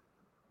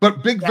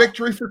 But big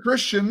victory for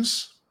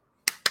Christians.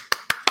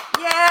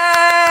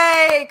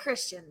 Yay,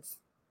 Christians.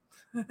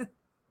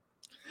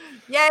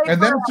 Yay.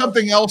 And then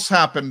something else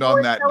happened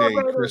on that day,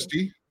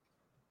 Christy.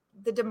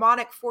 The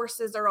demonic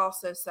forces are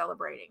also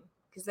celebrating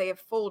because they have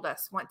fooled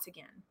us once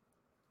again.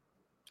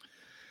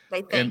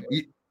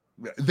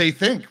 They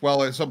think.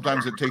 Well,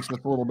 sometimes it takes us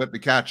a little bit to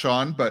catch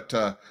on, but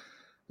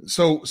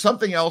so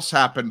something else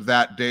happened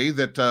that day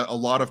that a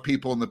lot of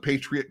people in the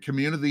Patriot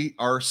community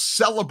are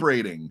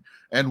celebrating.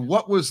 And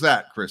what was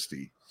that,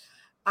 Christy?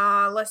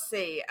 Let's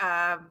see.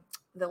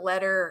 The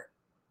letter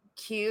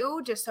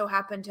Q just so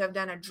happened to have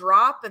done a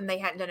drop, and they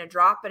hadn't done a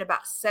drop in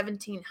about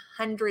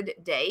 1,700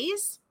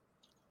 days.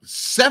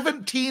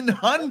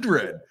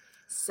 1,700?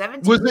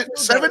 Was it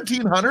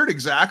 1,700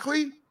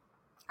 exactly?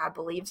 I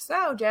believe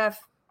so,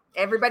 Jeff.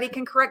 Everybody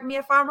can correct me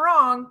if I'm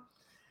wrong.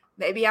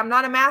 Maybe I'm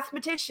not a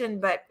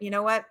mathematician, but you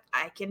know what?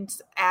 I can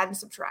add and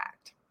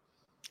subtract.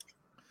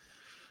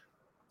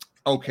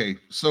 Okay,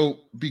 so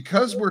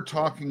because we're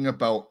talking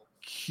about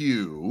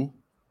Q,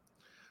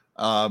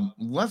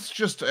 let's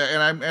just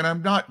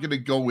I'm not going to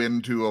go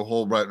into a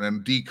whole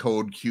and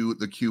decode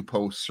the Q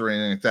posts or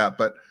anything like that,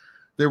 but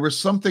there was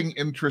something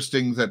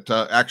interesting that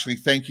actually,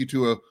 thank you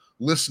to a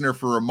listener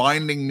for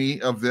reminding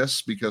me of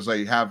this, because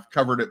I have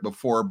covered it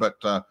before, but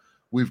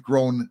we've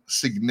grown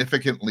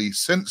significantly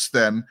since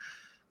then,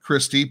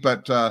 Christy.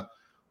 But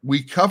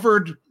we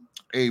covered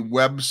a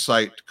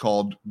website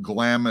called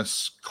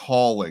Glamis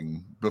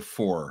Calling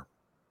before,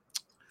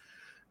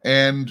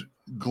 and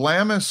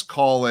Glamis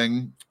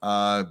Calling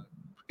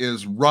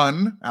is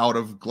run out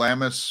of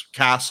Glamis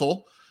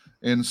Castle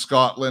in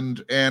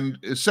Scotland. And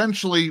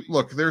essentially,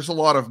 look, there's a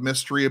lot of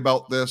mystery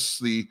about this.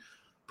 The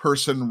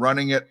person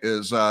running it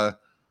is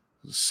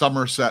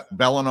Somerset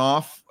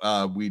Belanoff.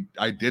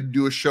 I did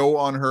do a show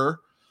on her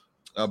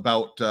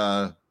about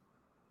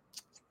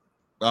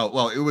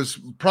well, it was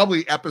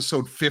probably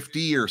episode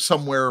 50 or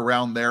somewhere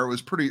around there. It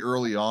was pretty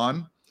early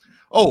on.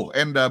 Oh,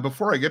 and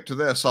before I get to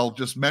this, I'll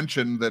just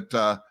mention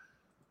that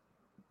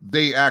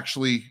they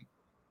actually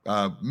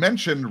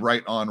mentioned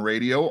Right On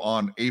Radio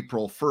on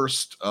April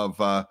 1st of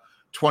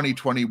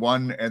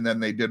 2021, and then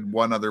they did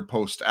one other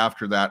post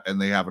after that, and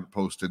they haven't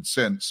posted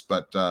since,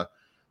 but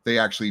they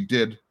actually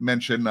did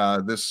mention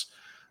this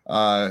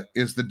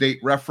is the date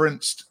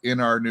referenced in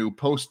our new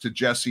post to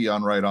Jesse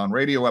on Right On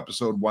Radio,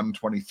 episode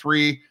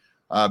 123,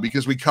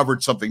 because we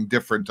covered something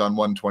different on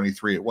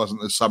 123. It wasn't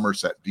the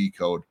Somerset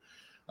decode.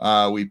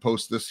 We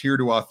post this here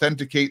to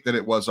authenticate that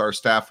it was our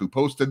staff who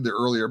posted the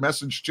earlier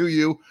message to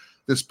you.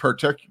 This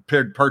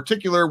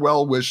particular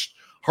well-wished,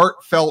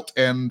 heartfelt,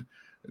 and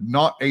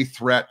not a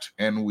threat,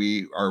 and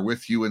we are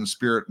with you in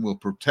spirit and will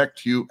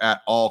protect you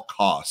at all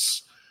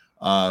costs,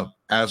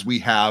 as we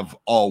have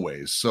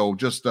always. So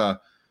just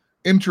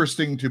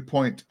interesting to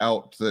point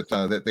out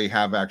that they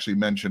have actually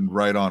mentioned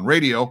Right On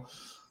Radio.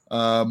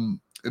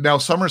 Now,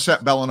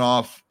 Somerset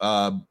Belanoff,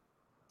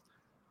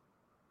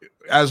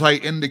 as I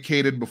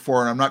indicated before,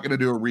 and I'm not going to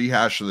do a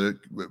rehash of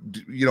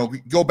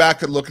the, go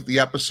back and look at the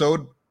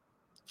episode,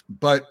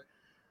 but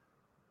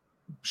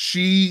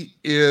she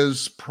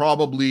is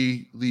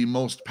probably the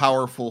most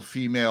powerful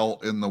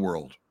female in the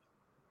world.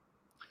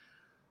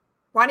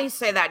 Why do you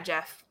say that,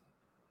 Jeff?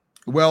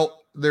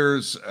 Well,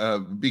 there's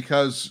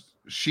because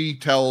she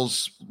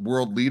tells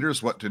world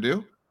leaders what to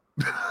do.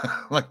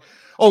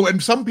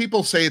 And some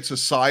people say it's a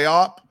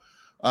psyop,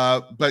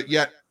 but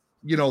yet,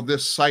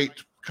 this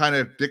site kind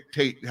of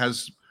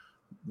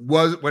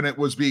when it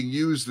was being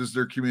used as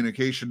their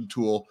communication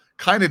tool,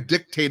 kind of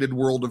dictated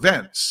world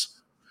events.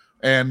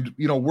 And,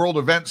 world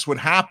events would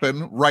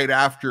happen right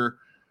after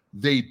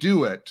they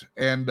do it.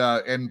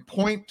 And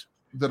point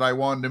that I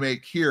wanted to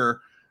make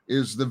here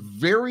is the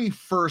very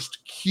first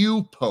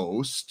Q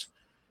post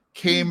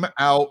came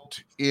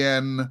out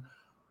on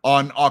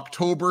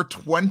October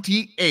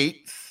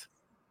 28th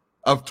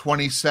of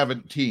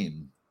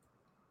 2017.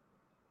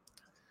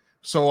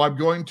 So I'm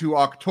going to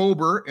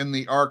October in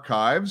the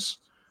archives,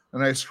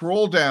 and I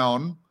scroll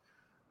down,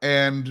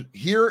 and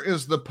here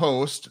is the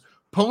post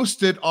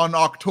posted on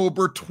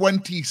October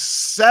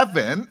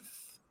 27th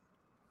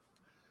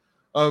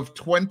of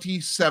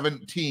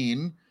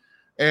 2017,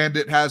 and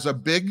it has a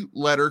big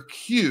letter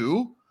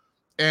Q,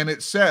 and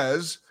it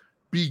says,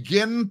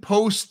 "Begin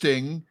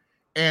posting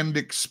and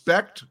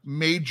expect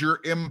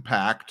major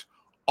impact.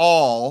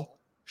 All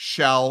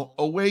shall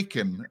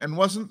awaken." And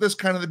wasn't this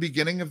kind of the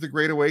beginning of the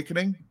Great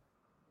Awakening?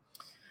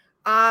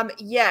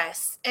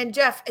 Yes. And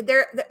Jeff,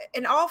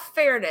 in all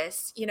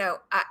fairness,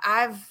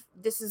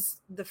 this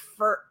is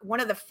one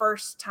of the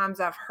first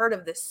times I've heard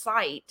of this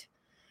site.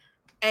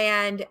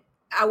 And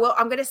I'm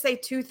going to say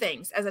two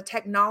things. As a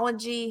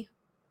technology,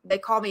 they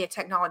call me a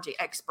technology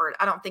expert.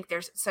 I don't think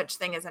there's such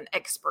thing as an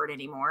expert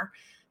anymore.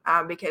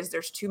 because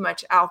there's too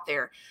much out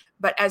there.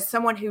 But as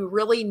someone who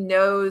really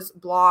knows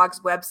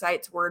blogs,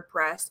 websites,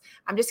 WordPress,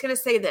 I'm just going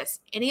to say this.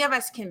 Any of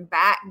us can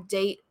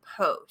backdate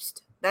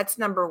post. That's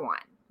number one.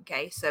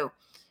 Okay. So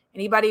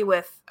anybody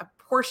with a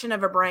portion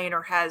of a brain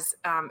or has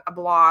a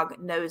blog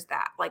knows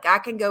that. Like I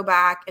can go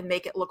back and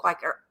make it look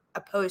like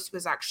a post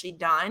was actually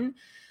done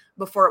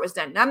before it was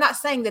done. Now, I'm not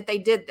saying that they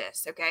did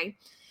this. Okay.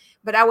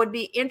 But I would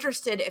be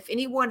interested if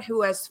anyone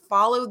who has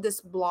followed this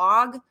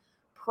blog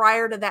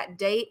prior to that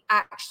date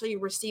actually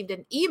received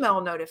an email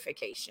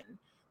notification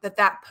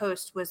that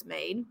post was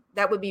made.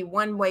 That would be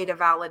one way to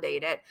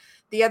validate it.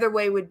 The other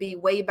way would be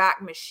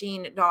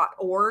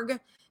waybackmachine.org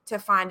to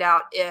find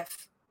out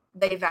if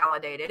they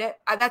validated it.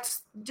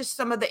 That's just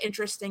some of the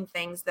interesting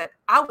things that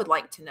I would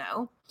like to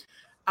know.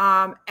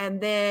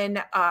 And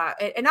then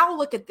I'll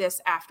look at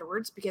this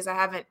afterwards because I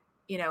haven't,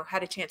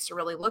 had a chance to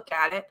really look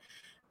at it.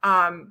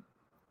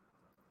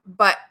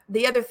 But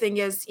the other thing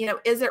is,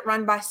 is it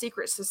run by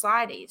secret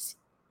societies?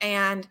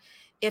 And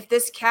if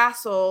this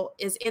castle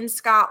is in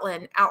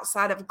Scotland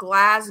outside of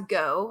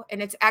Glasgow,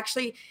 and it's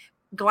actually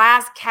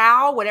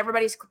Glasgow, what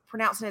everybody's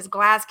pronouncing as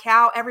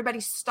Glasgow, everybody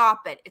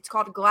stop it. It's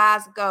called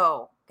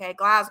Glasgow. Okay,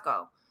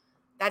 Glasgow.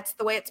 That's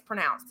the way it's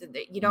pronounced.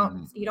 You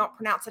don't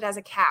pronounce it as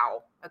a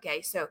cow.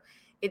 Okay, so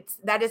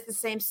that is the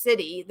same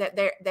city that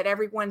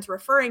everyone's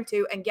referring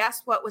to. And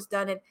guess what was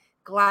done in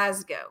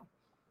Glasgow?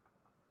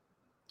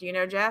 Do you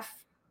know, Jeff?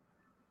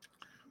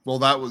 Well,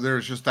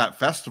 there's just that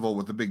festival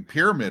with the big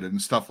pyramid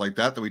and stuff like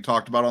that we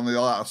talked about on the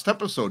last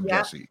episode,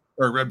 yep. Jesse.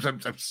 Or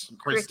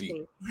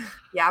Christy.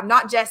 Yeah, I'm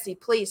not Jesse.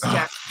 Please,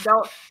 Jeff.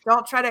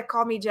 Don't try to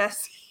call me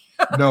Jesse.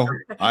 No,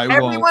 I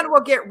won't. Everyone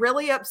will get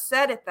really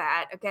upset at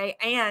that, okay?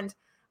 And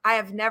I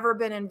have never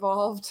been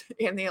involved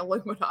in the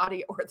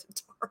Illuminati or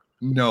the dark.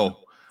 No.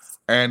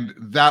 And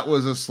that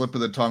was a slip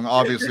of the tongue.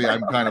 Obviously,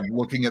 I'm kind of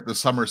looking at the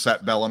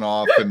Somerset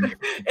Belanoff and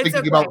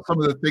thinking about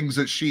some of the things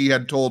that she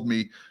had told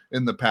me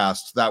in the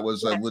past. That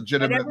was a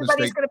legitimate mistake.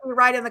 Everybody's going to be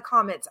right in the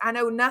comments. I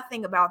know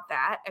nothing about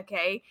that,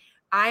 okay?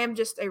 I am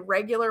just a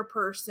regular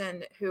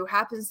person who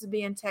happens to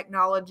be in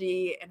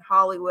technology and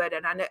Hollywood,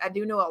 and I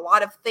do know a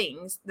lot of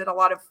things that a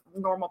lot of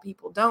normal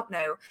people don't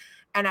know,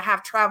 and I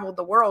have traveled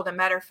the world. As a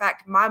matter of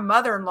fact, my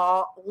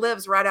mother-in-law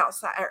lived right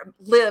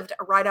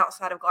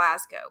outside of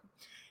Glasgow.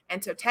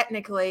 And so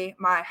technically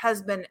my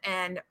husband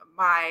and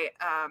my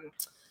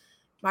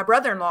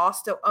brother-in-law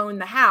still own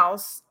the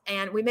house,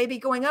 and we may be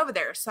going over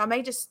there. So I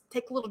may just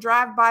take a little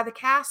drive by the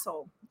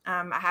castle.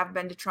 I have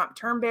been to Trump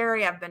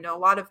Turnberry. I've been to a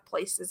lot of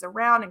places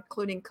around,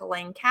 including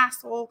Culzean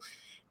Castle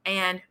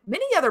and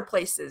many other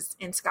places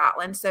in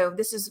Scotland. So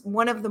this is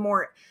one of the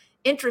more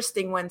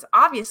interesting ones,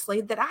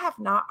 obviously, that I have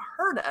not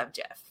heard of,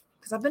 Jeff,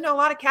 because I've been to a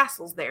lot of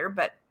castles there,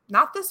 but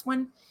not this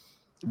one.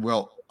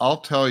 Well,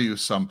 I'll tell you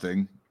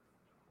something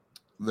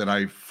that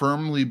I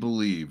firmly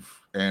believe,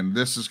 and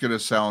this is going to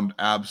sound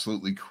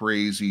absolutely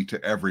crazy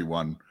to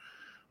everyone,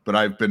 but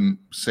I've been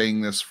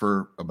saying this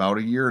for about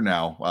a year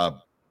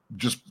now,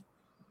 just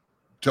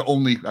to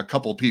only a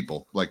couple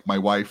people, like my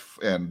wife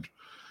and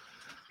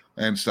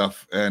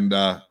stuff. And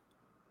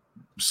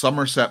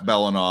Somerset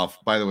Belanoff,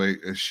 by the way,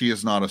 she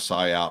is not a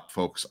psyop,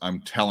 folks.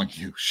 I'm telling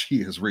you,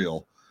 she is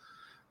real.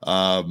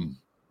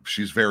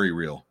 She's very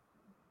real.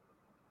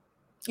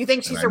 You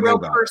think she's a real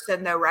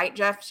person, though, right,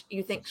 Jeff?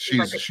 You think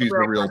she's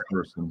a real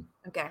person?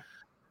 Okay.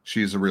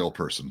 She's a real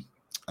person.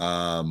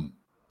 I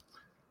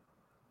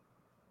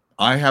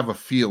have a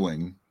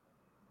feeling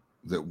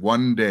that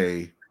one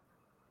day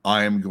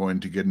I am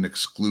going to get an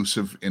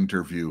exclusive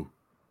interview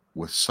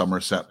with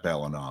Somerset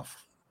Belanoff.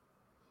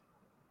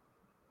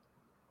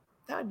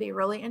 That would be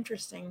really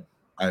interesting.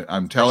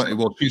 I'm telling you,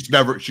 well,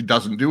 she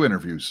doesn't do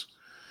interviews.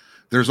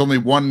 There's only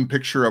one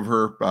picture of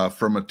her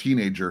from a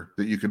teenager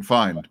that you can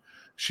find.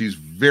 She's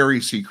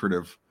very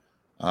secretive,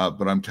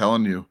 but I'm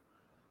telling you,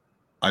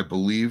 I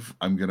believe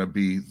I'm going to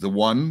be the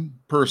one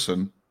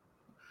person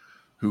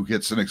who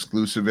gets an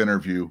exclusive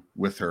interview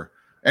with her.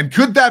 And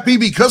could that be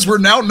because we're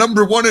now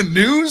 #1 in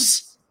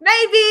news?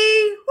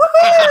 Maybe.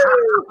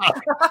 Woohoo!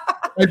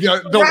 I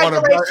don't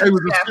want to. It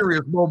was a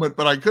serious moment,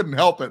 but I couldn't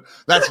help it.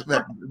 That's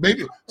that.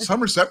 Maybe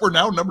Somerset, we're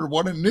now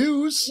 #1 in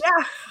news.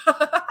 Yeah.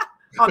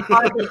 On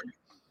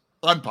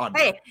Podbean.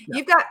 Hey,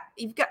 yeah.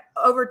 You've got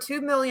over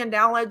 2 million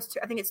downloads.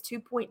 I think it's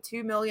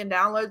 2.2 million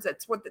downloads.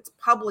 That's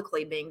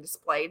publicly being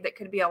displayed. That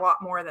could be a lot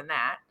more than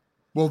that.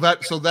 Well,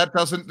 that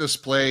doesn't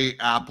display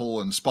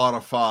Apple and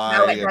Spotify.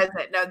 No, it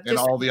doesn't. No, and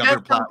all the other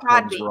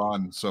platforms we're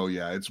on. So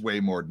yeah, it's way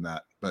more than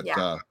that. But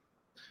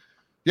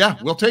yeah,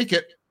 we'll take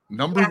it.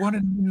 #1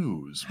 in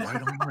news,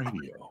 right on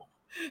radio.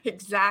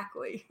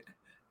 Exactly.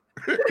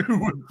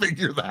 Who would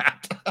figure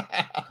that?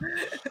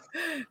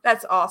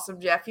 That's awesome,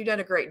 Jeff. You've done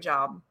a great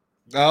job.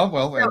 Oh,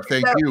 well, and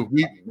thank you.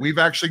 We've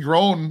actually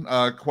grown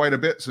quite a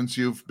bit since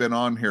you've been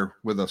on here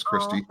with us,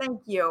 Christy. Oh,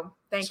 thank you.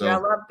 Thank you. I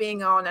love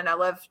being on, and I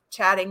love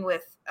chatting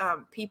with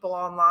people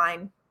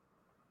online.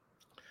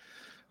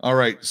 All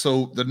right.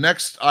 So the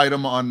next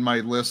item on my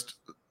list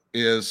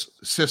is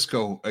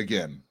Cisco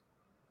again.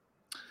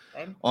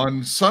 Okay.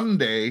 On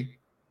Sunday,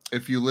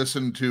 if you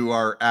listen to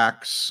our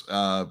Acts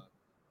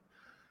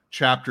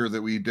chapter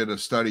that we did a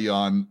study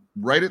on,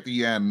 right at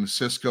the end,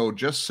 Cisco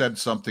just said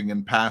something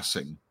in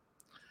passing.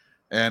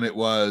 And it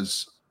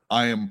was,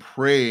 I am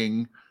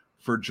praying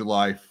for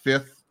July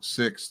 5th,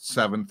 6th,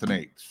 7th, and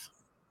 8th.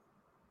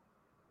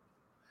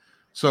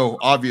 So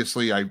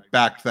obviously I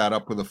backed that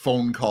up with a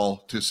phone call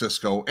to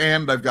Cisco,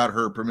 and I've got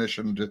her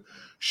permission to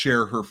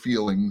share her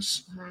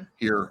feelings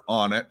here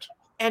on it.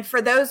 And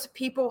for those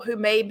people who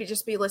may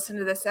just be listening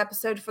to this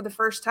episode for the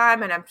first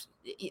time, and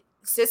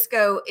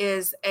Cisco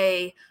is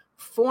a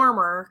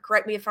former,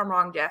 correct me if I'm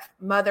wrong, Jeff,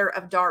 Mother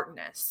of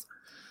Darkness.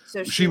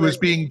 So she was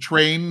being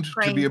trained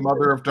to be a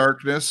Mother of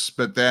Darkness,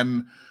 but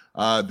then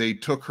they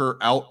took her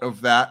out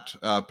of that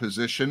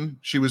position.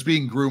 She was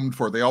being groomed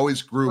for. They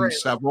always groom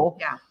several.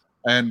 Yeah.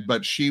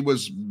 But she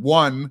was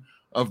one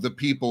of the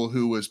people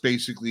who was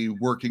basically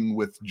working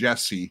with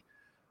Jesse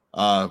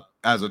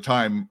as a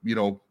time,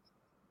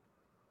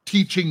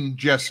 teaching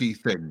Jesse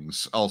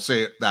things. I'll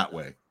say it that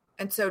way.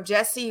 And so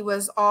Jesse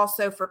was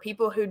also, for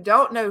people who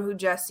don't know who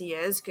Jesse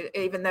is,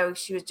 even though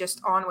she was just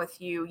on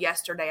with you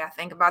yesterday, I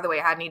think. And by the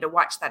way, I need to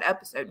watch that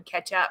episode and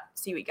catch up,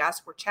 see what you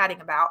guys were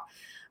chatting about.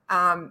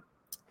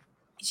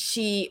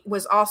 She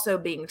was also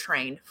being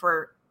trained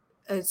for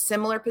a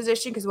similar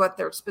position, because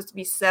there were supposed to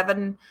be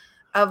 7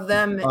 of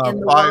them in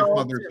the 5 world.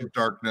 Mothers of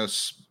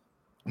Darkness.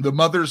 The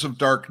Mothers of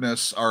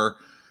Darkness are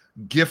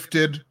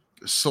gifted,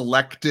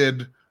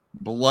 selected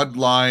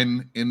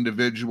bloodline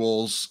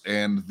individuals,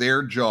 and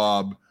their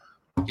job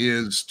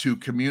is to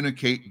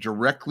communicate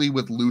directly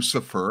with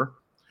Lucifer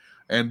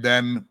and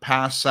then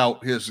pass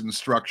out his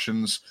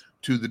instructions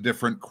to the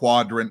different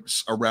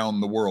quadrants around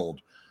the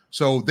world.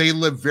 So they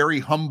live very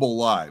humble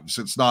lives.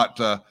 It's not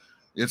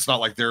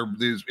like they're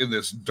in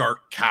this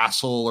dark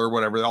castle or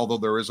whatever, although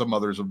there is a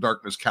Mothers of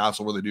Darkness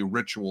castle where they do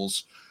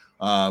rituals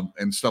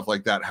and stuff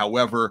like that.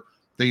 However,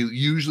 they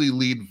usually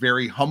lead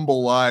very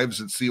humble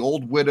lives. It's the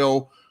old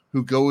widow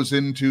who goes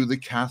into the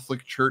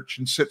Catholic Church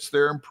and sits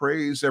there and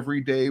prays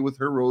every day with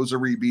her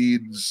rosary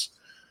beads,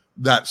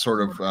 that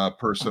sort of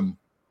person.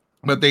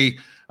 But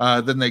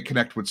then they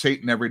connect with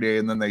Satan every day,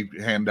 and then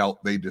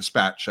they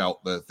dispatch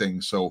out the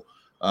things. So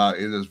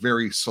it is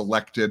very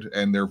selected,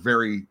 and they're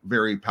very,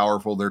 very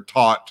powerful. They're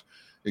taught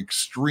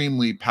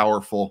extremely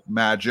powerful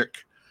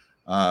magic.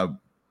 And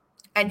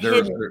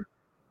hidden.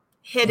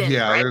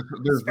 Yeah, right?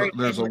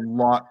 there's a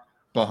lot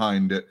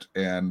behind it.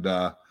 And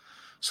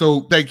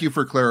so thank you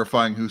for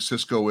clarifying who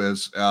Cisco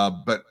is.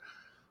 But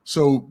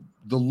so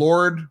the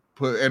Lord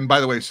and by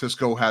the way,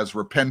 Cisco has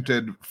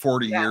repented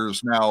 40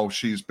 years now.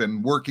 She's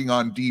been working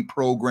on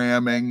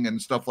deprogramming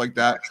and stuff like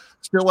that.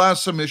 Still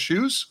has some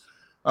issues,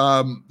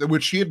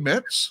 which she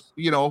admits,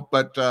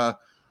 but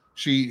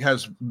she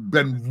has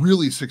been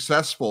really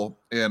successful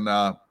in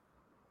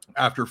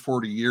after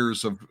 40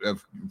 years of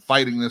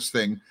fighting this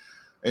thing.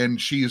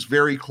 And she is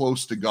very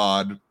close to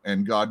God,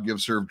 and God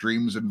gives her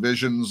dreams and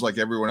visions like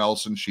everyone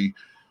else. And she,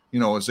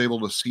 is able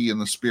to see in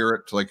the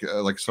spirit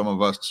like some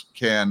of us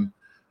can.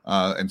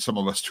 And some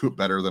of us do it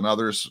better than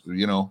others,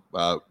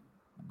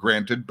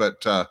 granted.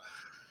 But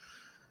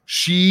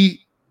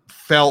she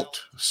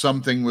felt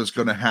something was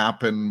going to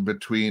happen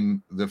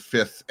between the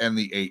 5th and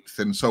the 8th.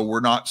 And so we're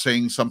not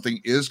saying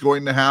something is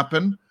going to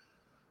happen.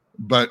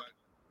 But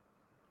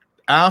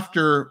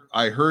after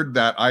I heard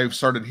that, I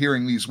started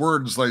hearing these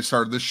words that I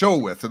started the show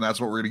with, and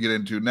that's what we're going to get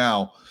into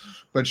now.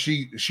 But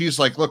she's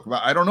like, look,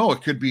 I don't know.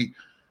 It could be,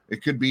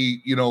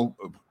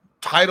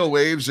 tidal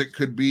waves, it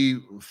could be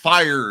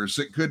fires,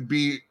 it could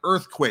be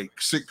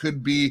earthquakes, it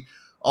could be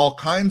all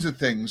kinds of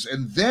things.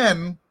 And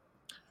then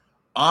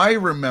I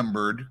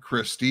remembered,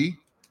 Christy,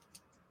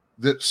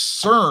 that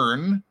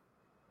CERN,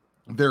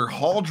 their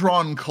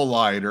Hadron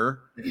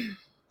Collider,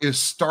 is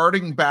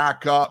starting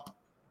back up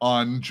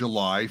on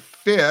July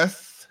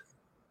 5th.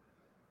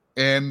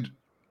 And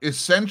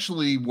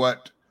essentially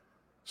what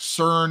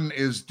CERN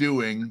is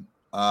doing,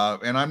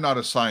 and I'm not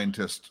a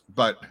scientist,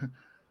 but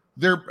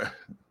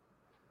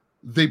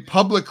they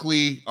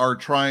publicly are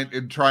trying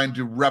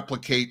to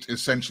replicate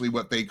essentially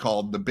what they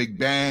called the Big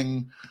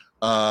Bang,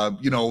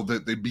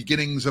 the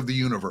beginnings of the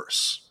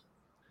universe.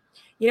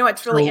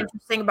 What's really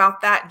interesting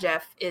about that,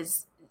 Jeff,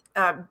 is,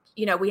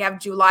 we have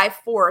July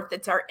 4th.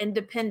 It's our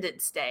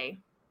Independence Day.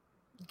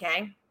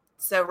 Okay.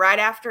 So right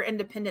after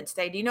Independence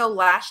Day, do you know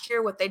last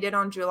year what they did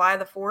on July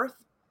the 4th?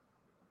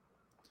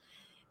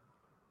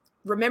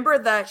 Remember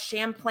the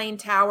Champlain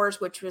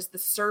Towers, which was the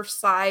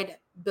Surfside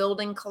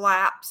building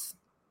collapse?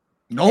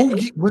 No,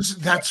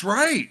 that's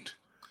right.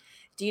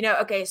 Do you know?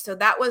 Okay, so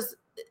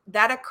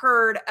that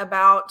occurred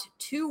about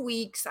 2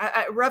 weeks,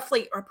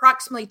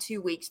 approximately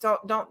 2 weeks.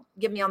 Don't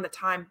give me on the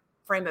time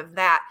frame of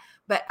that.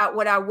 But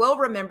what I will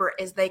remember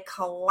is they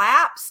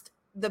collapsed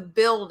the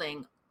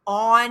building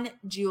on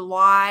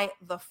July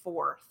the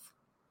 4th.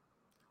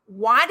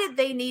 Why did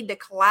they need to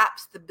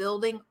collapse the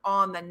building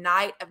on the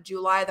night of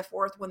July the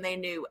 4th when they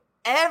knew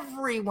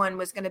everyone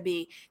was going to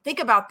be? Think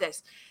about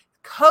this.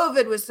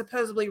 COVID was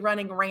supposedly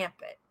running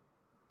rampant.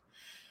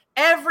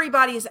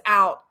 Everybody's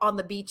out on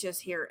the beaches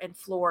here in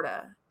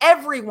Florida.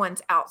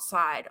 Everyone's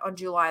outside on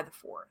July the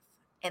 4th.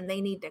 And they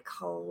need to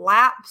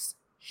collapse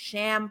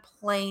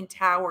Champlain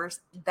Towers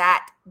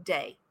that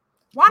day.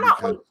 Why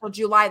not wait till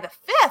July the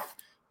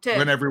 5th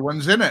when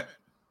everyone's in it?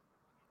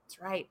 That's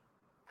right.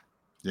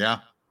 Yeah.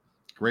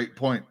 Great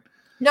point.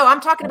 No,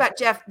 I'm talking about,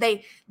 Jeff.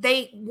 They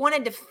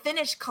wanted to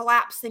finish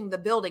collapsing the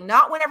building,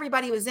 not when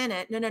everybody was in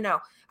it. No.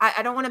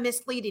 I don't want to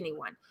mislead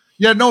anyone.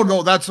 Yeah,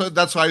 no. That's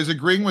why I was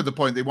agreeing with the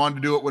point. They wanted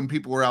to do it when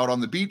people were out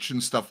on the beach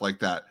and stuff like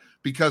that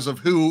because of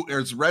who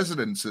is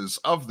residences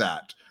of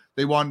that.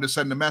 They wanted to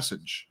send a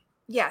message.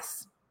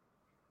 Yes.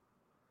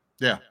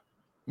 Yeah.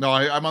 No,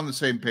 I'm on the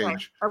same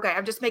page. Okay.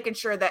 I'm just making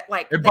sure that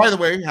And by the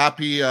way,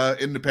 happy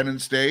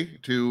Independence Day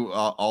to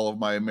all of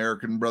my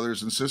American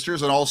brothers and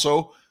sisters, and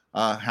also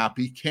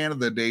happy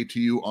Canada Day to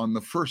you on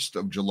the 1st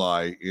of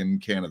July in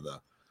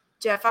Canada.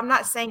 Jeff, I'm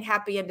not saying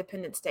happy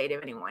Independence Day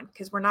to anyone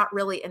because we're not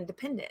really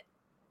independent.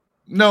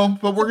 No,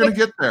 but we're going to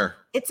get there.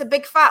 It's a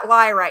big fat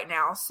lie right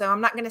now, so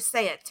I'm not going to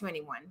say it to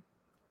anyone.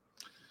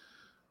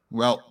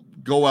 Well,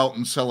 go out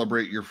and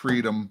celebrate your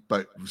freedom,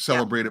 but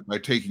celebrate it by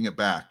taking it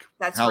back.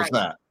 That's How's right.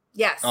 that?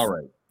 Yes. All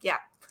right. Yeah.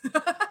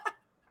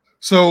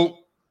 So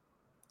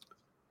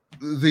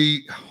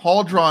the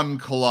Hadron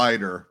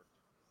Collider,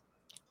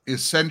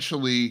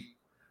 essentially,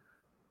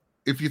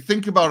 if you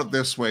think about it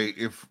this way,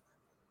 if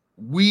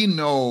we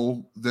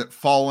know that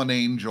fallen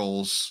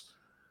angels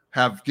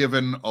have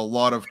given a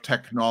lot of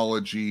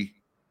technology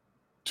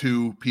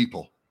to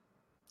people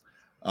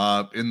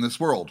in this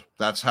world,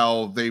 that's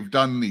how they've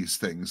done these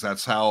things.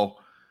 That's how,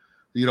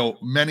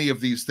 many of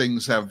these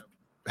things have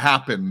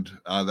happened.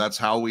 That's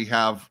how we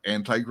have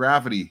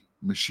anti-gravity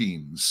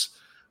machines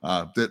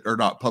that are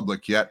not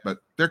public yet, but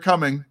they're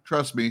coming.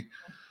 Trust me.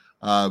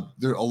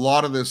 There a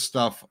lot of this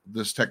stuff,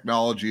 this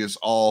technology is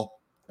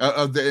all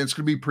it's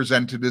going to be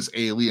presented as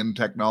alien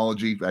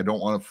technology. I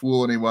don't want to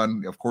fool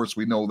anyone. Of course,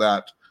 we know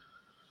that.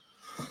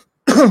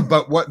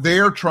 But what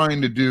they're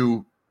trying to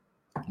do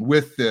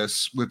with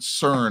this, with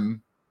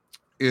CERN,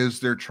 is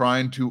they're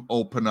trying to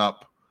open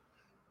up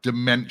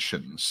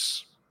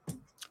dimensions.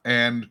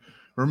 And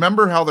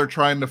remember how they're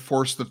trying to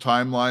force the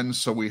timelines?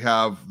 So we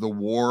have the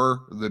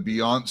war, the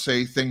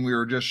Beyonce thing we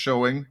were just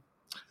showing.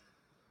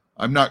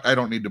 I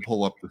don't need to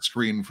pull up the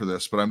screen for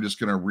this, but I'm just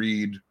going to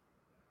read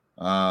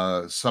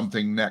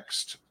something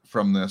next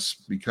from this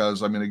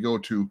because I'm going to go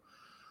to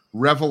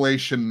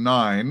Revelation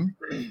 9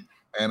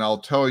 and I'll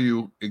tell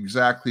you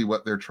exactly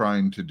what they're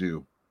trying to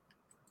do.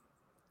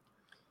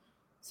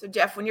 So,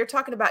 Jeff, when you're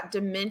talking about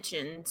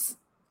dimensions,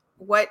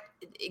 what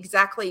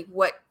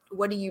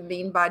do you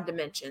mean by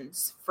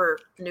dimensions for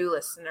new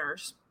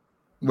listeners?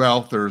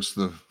 Well, there's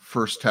the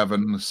first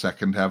heaven, the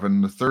second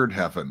heaven, the third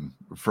heaven,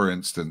 for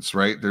instance,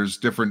 right? There's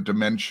different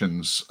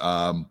dimensions.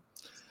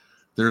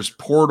 There's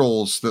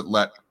portals that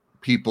let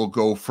people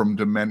go from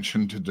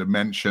dimension to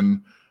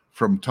dimension,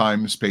 from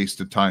time space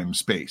to time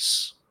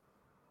space.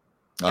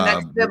 And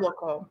that's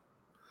biblical.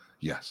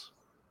 Yes.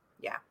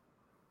 Yeah.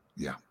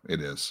 Yeah,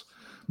 it is.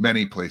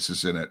 Many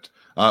places in it.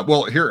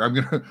 Well, here I'm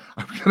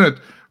gonna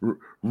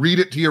read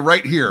it to you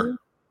right here.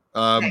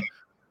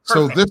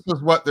 So this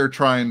is what they're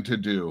trying to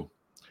do.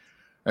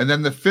 And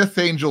then the fifth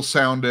angel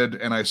sounded,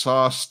 and I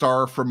saw a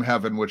star from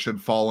heaven which had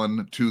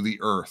fallen to the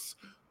earth.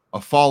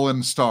 A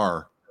fallen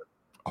star,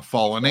 a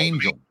fallen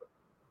angel.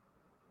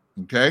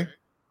 Okay?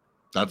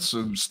 That's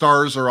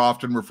stars are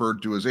often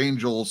referred to as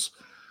angels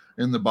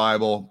in the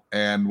Bible.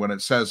 And when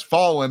it says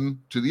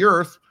fallen to the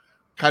earth,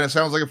 kind of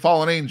sounds like a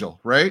fallen angel,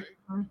 right?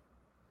 Mm-hmm.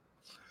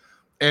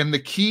 And the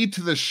key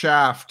to the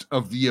shaft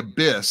of the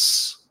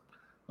abyss.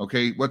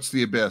 Okay, what's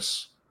the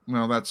abyss?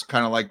 Well, that's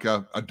kind of like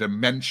a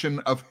dimension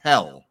of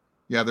hell.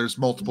 Yeah, there's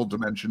multiple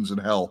dimensions in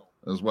hell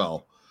as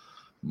well.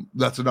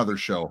 That's another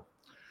show.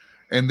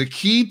 And the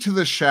key to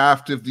the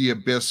shaft of the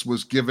abyss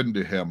was given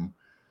to him.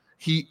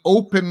 He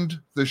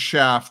opened the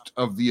shaft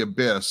of the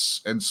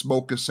abyss, and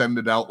smoke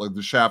ascended out like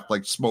the shaft,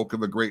 like smoke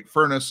of a great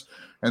furnace.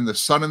 And the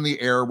sun and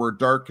the air were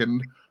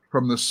darkened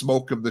from the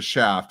smoke of the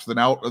shaft. Then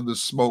out of the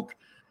smoke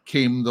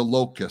came the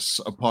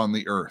locusts upon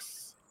the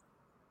earth.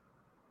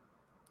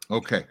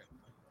 Okay.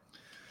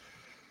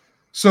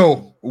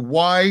 So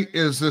why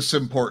is this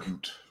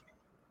important?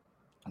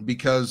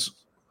 Because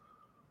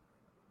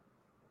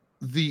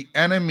the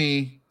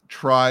enemy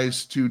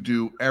tries to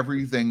do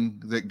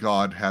everything that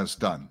God has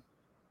done.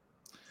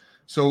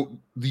 So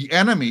the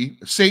enemy,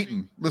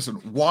 Satan, listen,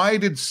 why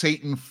did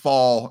Satan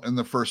fall in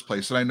the first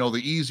place? And I know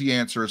the easy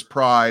answer is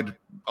pride.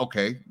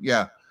 Okay,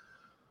 yeah.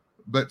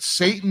 But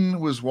Satan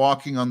was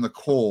walking on the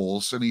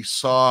coals and he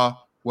saw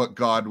what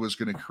God was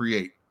going to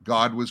create.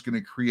 God was going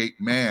to create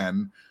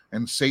man,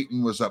 and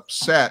Satan was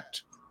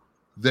upset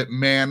that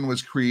man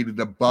was created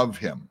above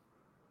him.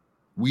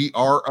 We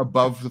are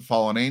above the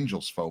fallen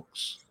angels,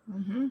 folks.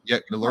 Mm-hmm.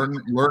 Yet learn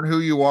who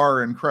you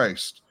are in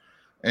Christ.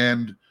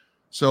 And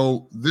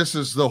so this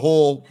is the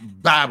whole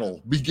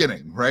battle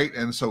beginning, right?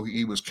 And so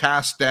he was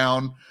cast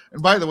down.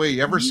 And by the way,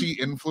 you ever see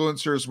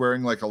influencers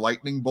wearing like a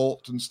lightning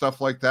bolt and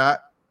stuff like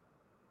that?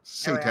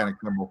 Satanic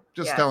symbol.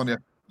 Just telling you.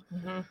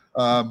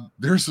 Mm-hmm.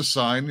 There's a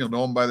sign. You'll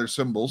know them by their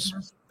symbols.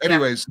 Mm-hmm.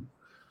 Anyways,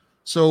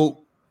 so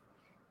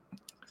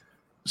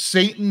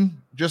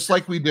Satan, just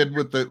like we did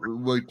with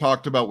we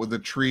talked about with the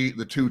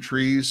two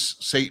trees,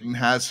 Satan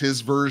has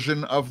his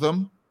version of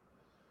them.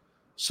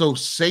 So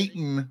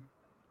Satan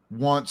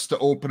wants to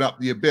open up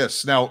the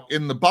abyss. Now,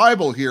 in the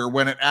Bible here,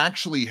 when it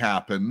actually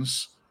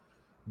happens,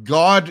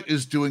 God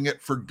is doing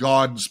it for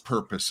God's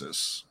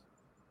purposes.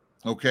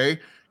 Okay?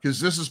 Because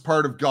this is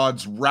part of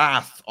God's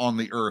wrath on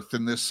the earth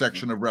in this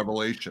section of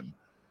Revelation.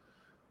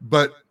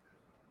 But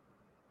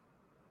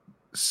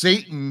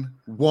Satan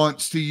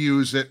wants to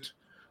use it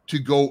to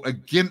go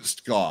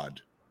against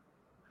God.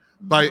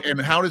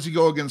 And how does he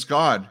go against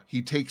God?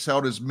 He takes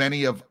out as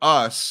many of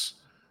us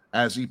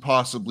as he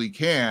possibly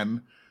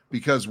can,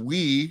 because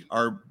we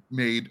are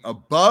made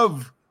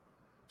above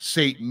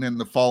Satan and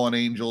the fallen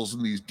angels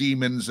and these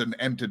demons and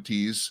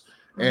entities.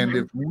 And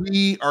if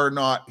we are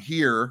not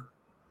here,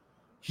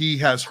 he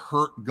has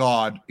hurt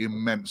God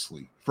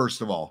immensely.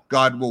 First of all,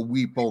 God will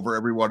weep over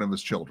every one of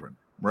his children,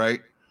 right?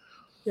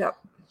 Yep.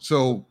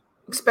 So,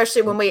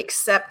 especially when we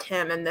accept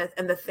him and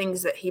the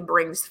things that he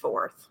brings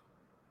forth.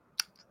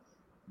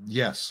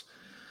 Yes.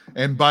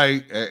 And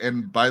by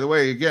the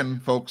way, again,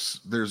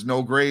 folks, there's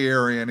no gray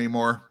area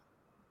anymore.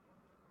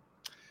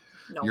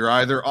 No. You're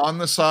either on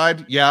the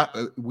side. Yeah,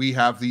 we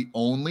have the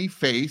only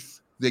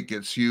faith that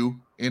gets you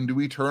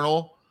into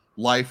eternal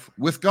life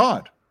with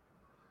God.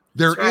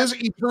 There is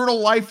eternal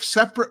life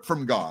separate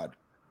from God.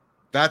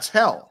 That's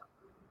hell.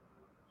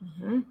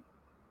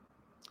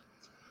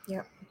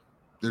 Yep.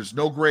 There's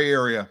no gray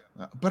area.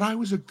 But I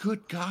was a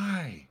good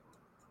guy.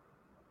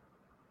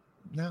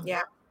 No.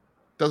 Yeah.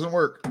 Doesn't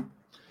work.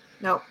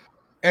 No.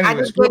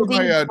 Anyways, go to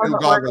my New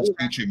Goggles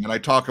teaching, and I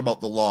talk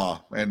about the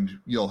law, and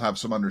you'll have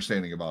some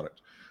understanding about it.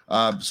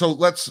 So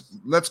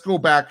let's go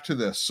back to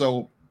this.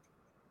 So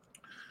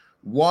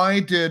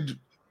why did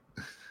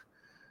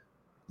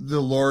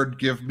the Lord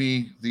give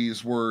me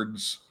these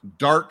words: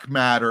 dark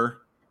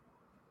matter,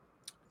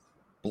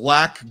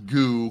 black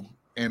goo,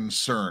 and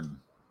CERN?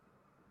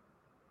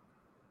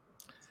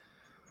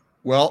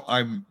 Well,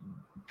 I'm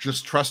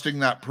just trusting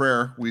that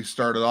prayer we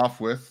started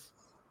off with.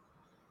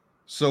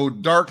 So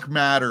dark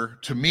matter,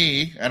 to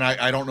me, and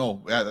I don't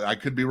know, I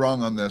could be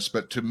wrong on this,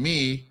 but to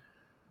me,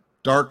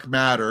 dark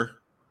matter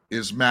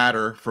is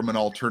matter from an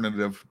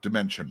alternative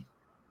dimension.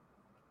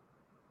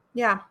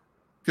 Yeah.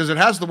 Because it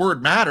has the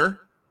word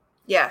matter.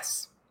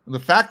 Yes. And the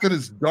fact that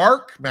it's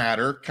dark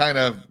matter kind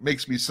of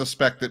makes me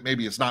suspect that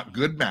maybe it's not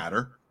good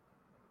matter.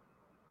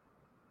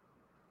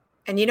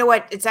 And you know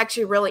what? It's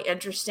actually really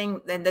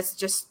interesting. And this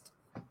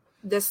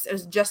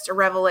is just a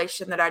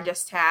revelation that I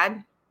just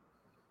had.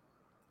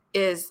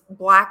 Is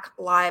Black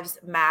Lives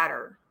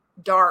Matter.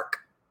 Dark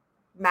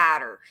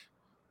matter.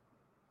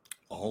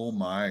 Oh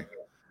my.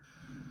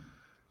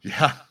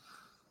 Yeah.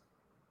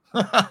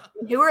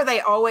 Who are they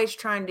always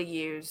trying to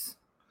use?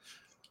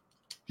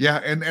 Yeah,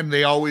 and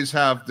they always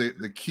have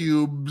the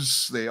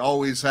cubes. They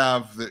always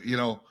have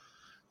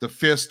the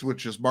fist,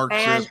 which is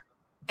Marxism.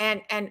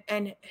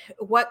 And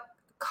what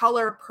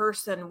color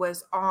person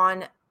was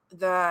on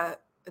the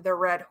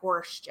red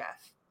horse,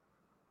 Jeff?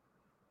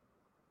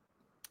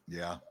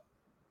 Yeah.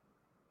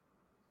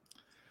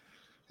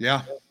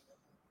 Yeah.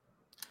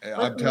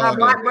 I'm telling my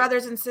black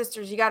brothers and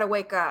sisters, you got to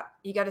wake up.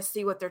 You got to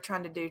see what they're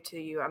trying to do to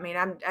you. I mean,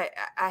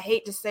 I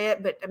hate to say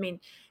it, but I mean,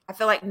 I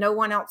feel like no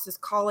one else is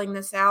calling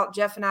this out.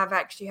 Jeff and I have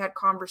actually had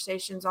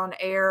conversations on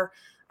air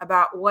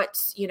about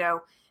what's,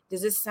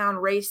 does this sound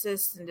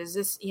racist? And does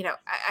this,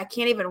 I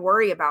can't even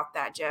worry about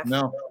that, Jeff.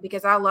 No.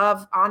 Because I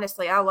love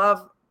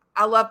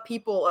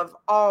people of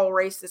all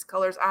races,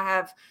 colors.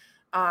 I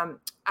am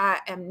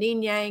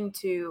yin yang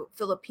to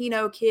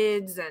Filipino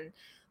kids, and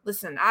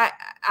listen, I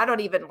don't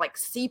even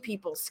see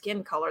people's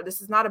skin color.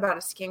 This is not about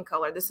a skin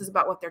color. This is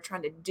about what they're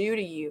trying to do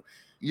to you.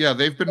 Yeah,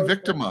 they've been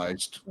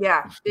victimized.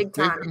 Yeah, big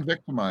time. They've been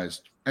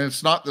victimized. And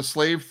it's not the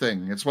slave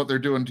thing. It's what they're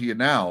doing to you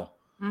now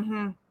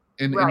in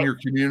your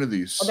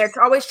communities. And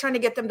they're always trying to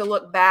get them to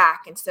look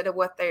back instead of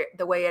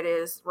the way it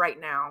is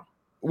right now.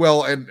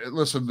 Well, and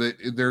listen,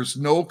 there's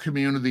no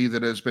community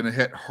that has been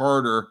hit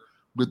harder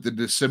with the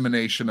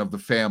dissemination of the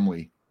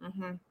family,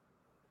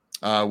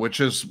 which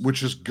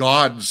is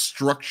God's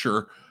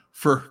structure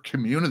for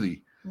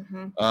community.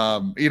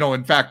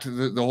 In fact,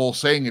 the whole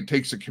saying, it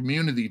takes a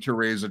community to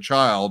raise a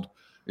child,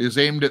 is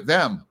aimed at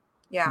them.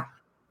 Yeah.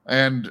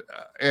 And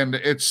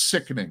it's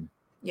sickening.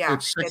 Yeah.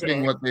 It's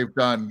sickening what they've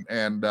done.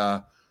 And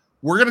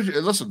we're going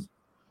to listen.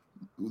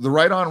 The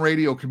Right On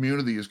Radio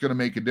community is going to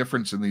make a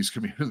difference in these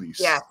communities.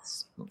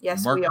 Yes.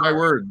 Yes. Mark my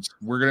words.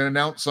 We're going to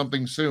announce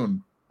something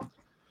soon.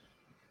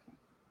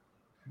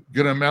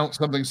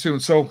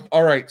 So,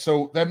 all right.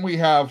 So then we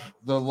have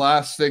the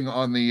last thing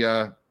on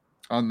the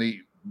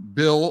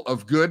bill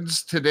of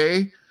goods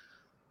today.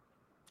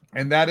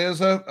 And that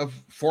is a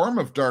form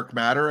of dark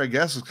matter, I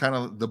guess. It's kind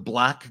of the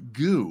black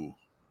goo.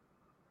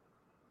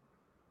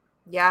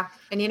 Yeah.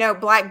 And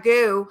black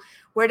goo,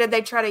 where did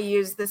they try to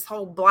use this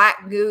whole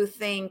black goo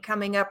thing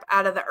coming up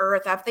out of the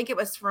earth? I think it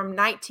was from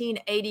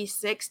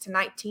 1986 to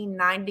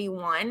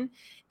 1991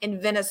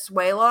 in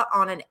Venezuela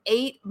on an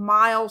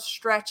 8-mile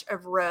stretch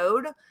of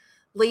road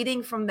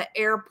leading from the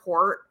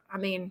airport. I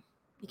mean,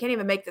 You can't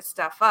even make this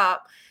stuff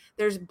up.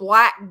 There's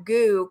black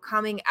goo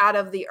coming out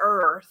of the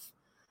earth,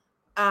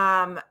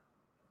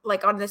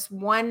 like on this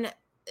one,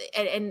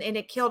 and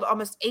it killed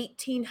almost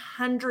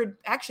 1,800,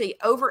 actually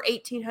over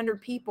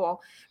 1,800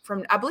 people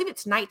from, I believe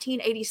it's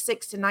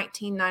 1986 to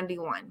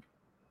 1991.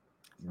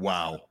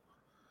 Wow.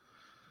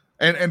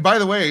 And by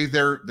the way,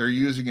 they're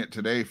using it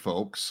today,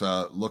 folks.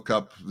 Look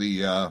up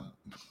the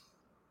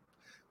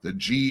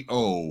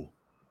GO.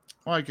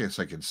 Well, I guess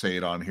I can say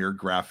it on here.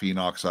 Graphene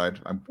oxide.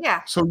 I'm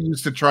so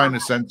used to trying to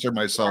censor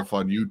myself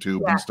on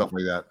YouTube and stuff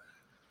like that.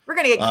 We're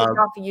gonna get kicked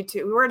off of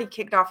YouTube. We already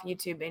kicked off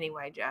YouTube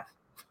anyway, Jeff.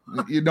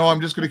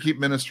 I'm just gonna keep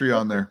ministry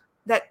on there.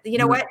 That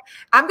what?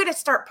 I'm gonna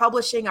start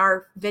publishing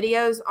our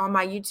videos on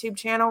my YouTube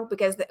channel,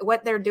 because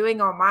what they're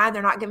doing on mine,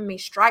 they're not giving me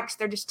strikes.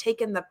 They're just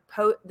taking the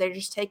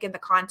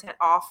content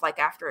off, like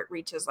after it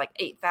reaches like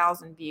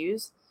 8,000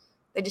 views.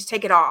 They just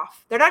take it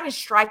off. They're not even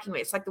striking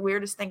me. It's like the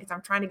weirdest thing, because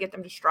I'm trying to get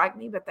them to strike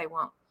me, but they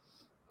won't.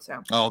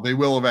 So. They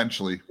will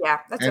eventually. Yeah,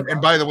 that's okay. And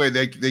by the way,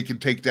 they can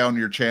take down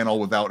your channel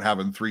without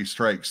having 3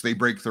 strikes. They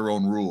break their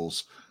own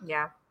rules.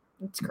 Yeah,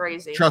 it's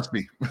crazy. Trust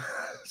me,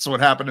 that's what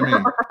happened to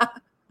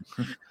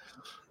me.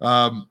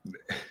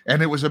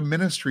 And it was a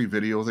ministry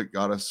video that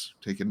got us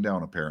taken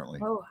down, apparently.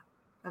 Oh,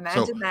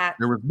 imagine that.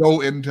 There was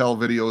no Intel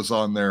videos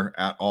on there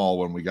at all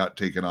when we got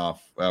taken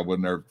off,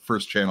 when our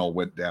first channel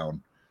went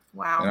down.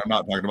 Wow. And I'm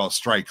not talking about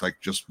strike, like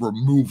just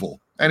removal.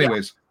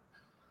 Anyways,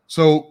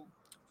 so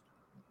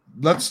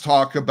let's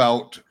talk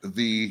about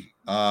the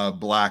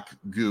black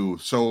goo.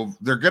 So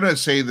they're going to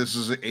say this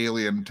is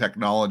alien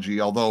technology,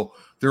 although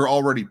they're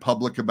already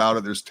public about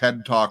it. There's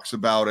TED Talks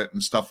about it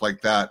and stuff like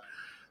that.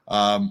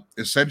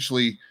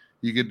 Essentially,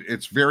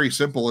 it's very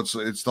simple.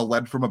 It's the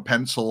lead from a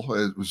pencil.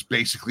 It was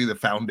basically the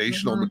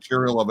foundational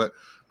material of it.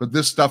 But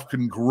this stuff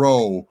can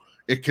grow.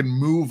 It can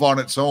move on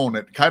its own.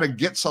 It kind of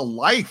gets a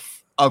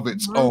life of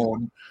its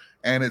own.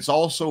 And it's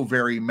also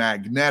very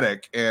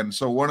magnetic. And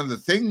so one of the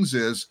things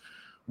is,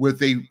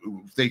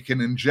 they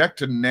can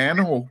inject a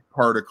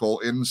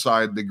nanoparticle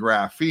inside the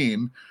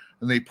graphene,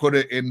 and they put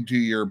it into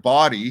your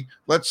body.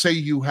 Let's say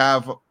you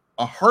have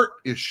a heart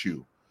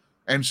issue,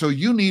 and so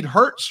you need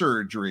heart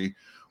surgery.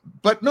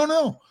 But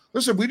no.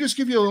 Listen, we just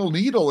give you a little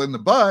needle in the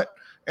butt,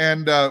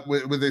 and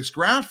with this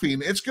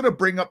graphene, it's going to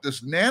bring up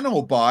this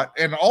nanobot,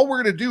 and all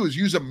we're going to do is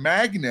use a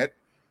magnet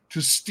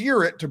to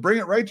steer it to bring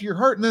it right to your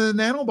heart, and then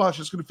the nanobot's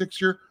just going to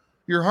fix your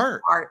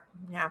heart.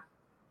 Yeah.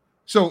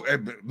 So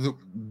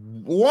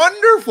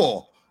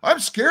wonderful. I'm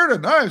scared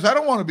of knives. I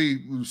don't want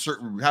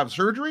to have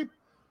surgery.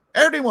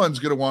 Everyone's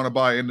going to want to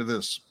buy into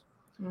this.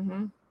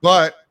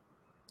 But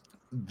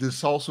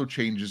this also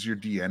changes your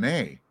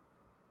DNA.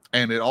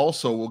 And it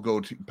also will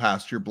go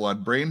past your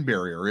blood-brain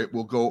barrier. It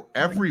will go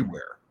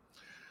everywhere.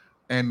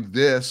 And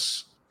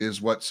this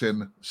is what's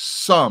in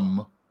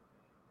some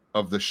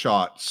of the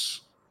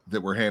shots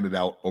that were handed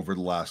out over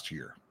the last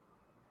year.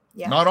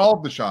 Yeah. Not all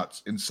of the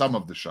shots, in some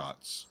of the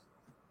shots.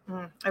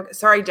 Okay,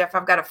 sorry, Jeff.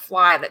 I've got a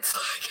fly that's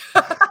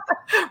like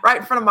right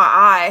in front of my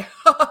eye.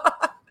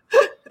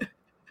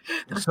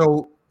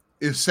 So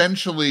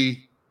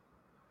essentially,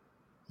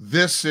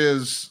 this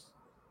is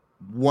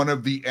one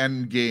of the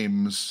end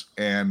games,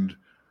 and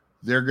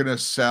they're going to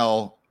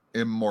sell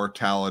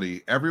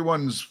immortality.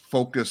 Everyone's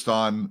focused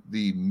on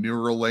the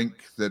Neuralink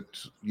that,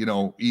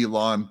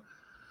 Elon,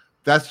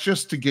 that's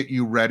just to get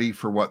you ready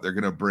for what they're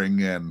going to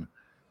bring in.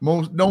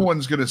 No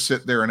one's going to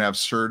sit there and have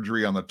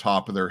surgery on the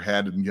top of their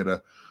head and get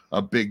a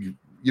big,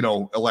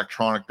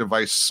 electronic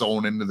device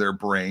sewn into their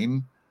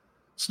brain.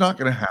 It's not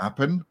going to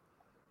happen.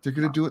 They're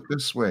going to do it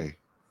this way.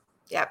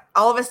 Yeah.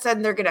 All of a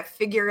sudden they're going to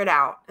figure it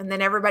out, and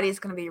then everybody's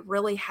going to be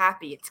really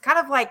happy. It's kind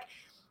of like,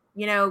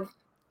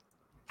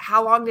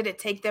 how long did it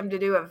take them to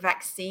do a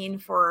vaccine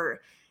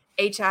for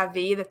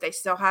HIV that they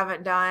still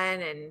haven't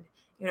done? And,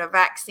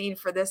 vaccine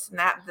for this and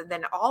that. But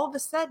then all of a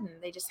sudden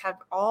they just have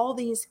all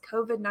these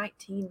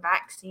COVID-19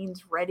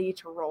 vaccines ready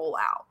to roll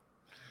out.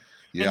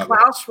 Yep. And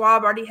Klaus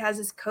Schwab already has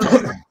his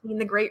COVID-19,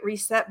 the Great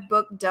Reset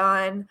book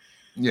done.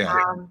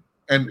 Yeah.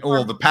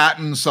 The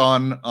patents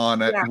on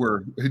it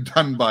were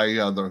done by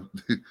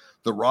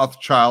the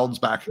Rothschilds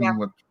back in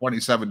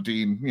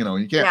 2017.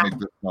 You can't make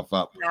this stuff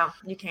up. No,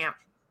 you can't.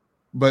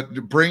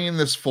 But bringing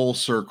this full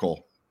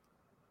circle,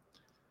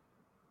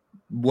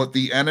 what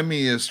the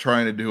enemy is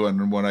trying to do,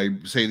 and when I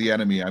say the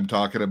enemy, I'm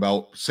talking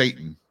about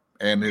Satan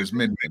and his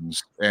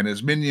minions. And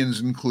his minions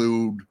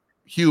include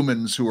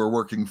humans who are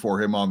working for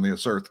him on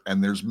this earth,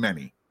 and there's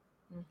many.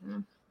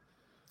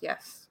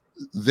 Yes.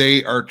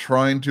 They are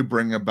trying to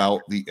bring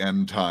about the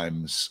end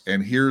times.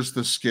 And here's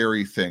the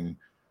scary thing.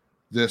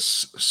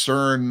 This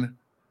CERN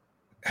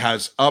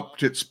has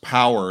upped its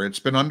power. It's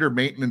been under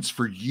maintenance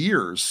for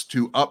years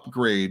to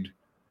upgrade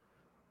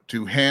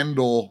to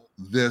handle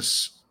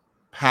this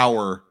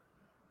power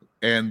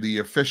and the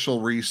official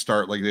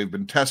restart. Like, they've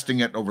been testing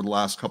it over the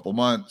last couple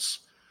months,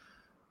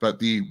 but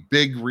the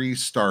big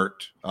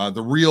restart,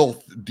 the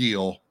real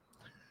deal,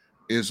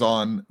 is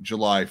on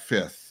July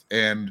 5th.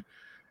 And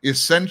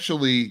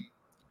essentially,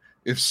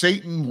 if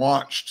Satan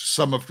watched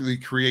some of the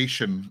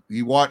creation,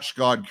 he watched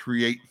God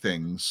create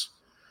things,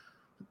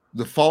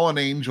 the fallen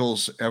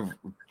angels have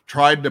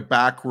tried to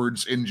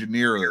backwards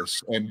engineer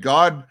this, and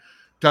God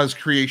does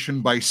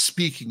creation by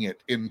speaking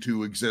it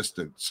into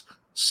existence.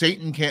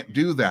 Satan can't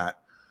do that.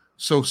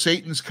 So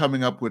Satan's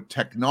coming up with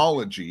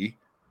technology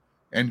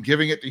and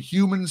giving it to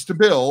humans to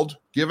build,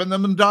 giving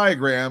them the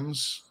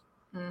diagrams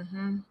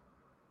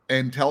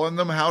and telling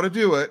them how to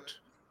do it.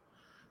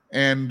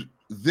 And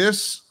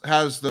this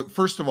has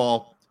first of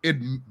all,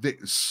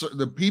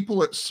 the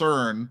people at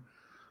CERN,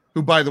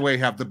 who, by the way,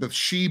 have the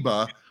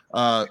Bathsheba,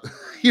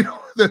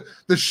 the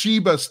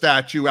Sheba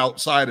statue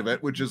outside of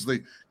it, which is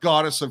the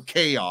goddess of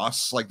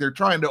chaos. Like, they're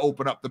trying to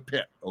open up the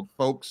pit,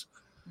 folks.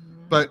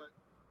 But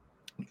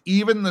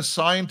even the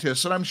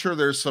scientists, and I'm sure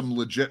there's some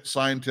legit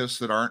scientists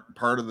that aren't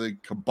part of the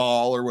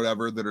cabal or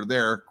whatever that are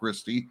there,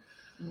 Christy,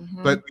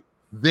 but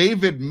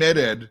they've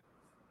admitted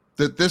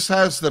that this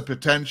has the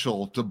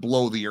potential to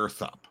blow the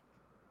earth up.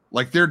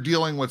 Like, they're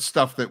dealing with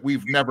stuff that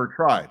we've never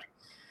tried.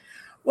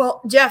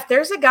 Well, Jeff,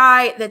 there's a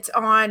guy that's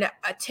on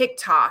a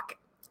TikTok,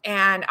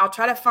 and I'll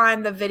try to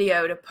find the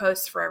video to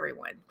post for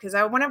everyone, because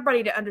I want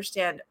everybody to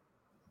understand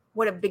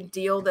what a big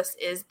deal this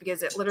is,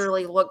 because it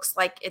literally looks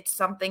like it's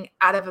something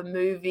out of a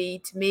movie.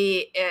 To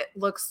me, it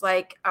looks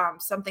like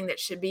something that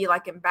should be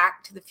like in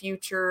Back to the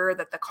Future,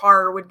 that the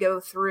car would go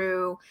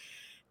through.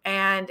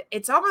 And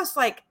it's almost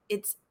like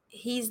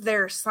he's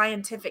their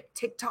scientific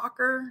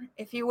TikToker,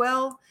 if you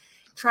will,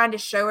 trying to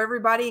show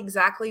everybody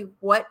exactly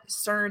what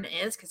CERN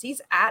is, because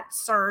he's at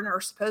CERN,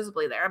 or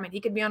supposedly there. I mean, he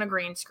could be on a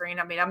green screen.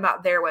 I mean, I'm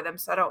not there with him,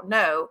 so I don't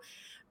know.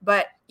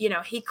 But,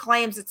 he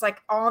claims it's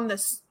like on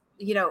this,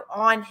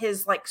 on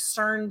his like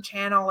CERN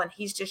channel, and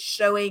he's just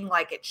showing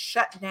like it's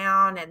shut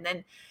down. And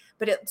then,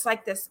 but it's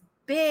like this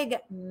big,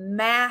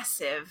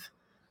 massive,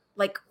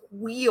 like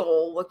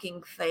wheel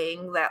looking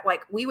thing that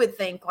like we would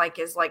think like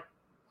is like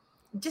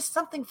just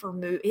something for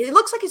movie. It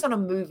looks like he's on a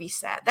movie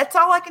set. That's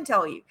all I can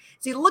tell you.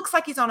 So he looks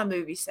like he's on a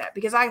movie set,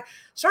 because I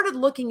started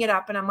looking it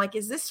up and I'm like,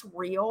 is this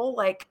real?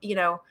 Like,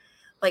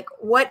 like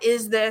what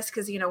is this?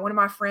 Because, one of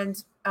my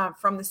friends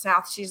from the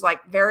South, she's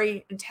like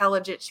very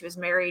intelligent. She was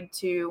married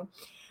to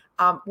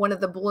one of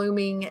the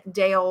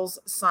Bloomingdale's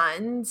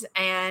sons.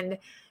 And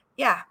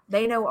yeah,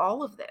 they know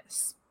all of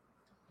this.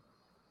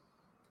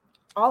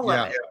 All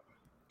of it.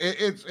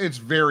 It's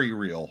very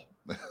real.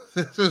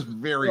 This is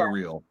very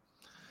real.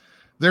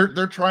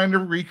 They're trying to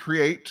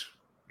recreate,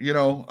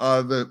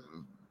 they're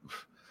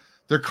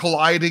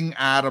colliding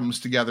atoms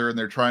together, and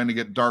they're trying to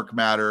get dark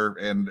matter,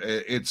 and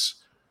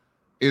it's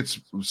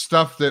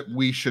stuff that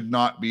we should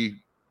not be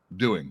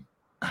doing.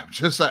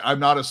 I'm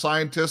not a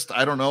scientist.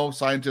 I don't know.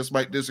 Scientists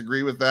might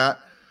disagree with that,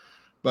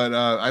 but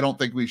I don't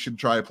think we should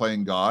try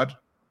playing God.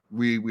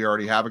 We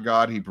already have a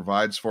God. He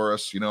provides for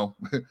us. You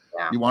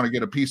want to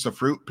get a piece of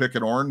fruit, pick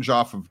an orange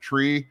off of a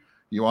tree.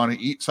 You want to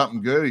eat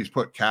something good, he's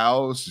put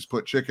cows, he's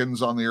put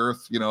chickens on the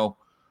earth.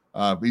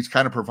 He's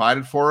kind of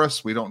provided for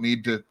us. We don't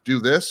need to do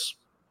this.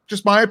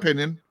 Just my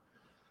opinion.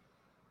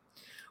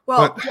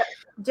 Well,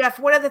 Jeff,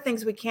 one of the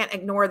things we can't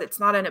ignore that's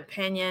not an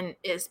opinion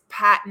is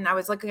patent. I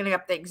was looking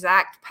up the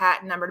exact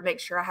patent number to make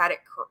sure I had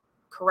it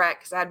correct,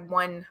 because I had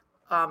one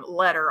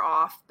letter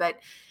off. But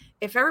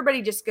if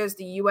everybody just goes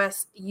to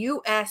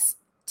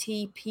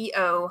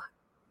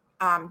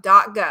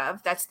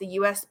USTPO.gov, that's the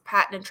U.S.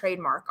 Patent and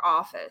Trademark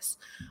Office.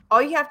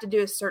 All you have to do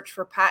is search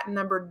for patent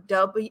number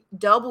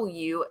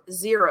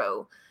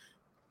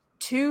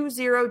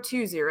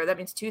W02020. That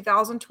means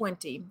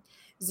 2020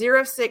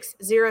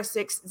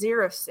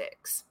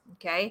 060606.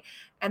 Okay,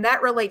 and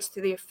that relates to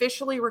the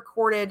officially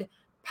recorded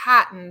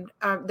patent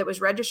that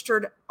was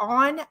registered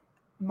on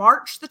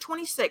March the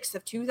 26th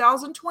of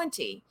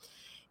 2020.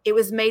 It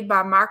was made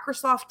by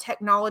Microsoft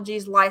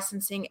Technologies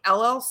Licensing,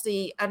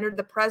 LLC, under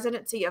the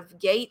presidency of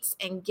Gates,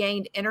 and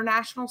gained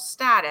international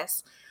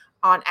status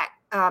on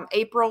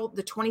April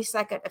the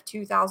 22nd of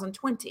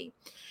 2020.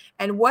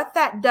 And what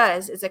that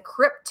does is a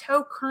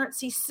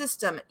cryptocurrency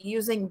system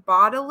using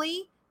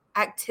bodily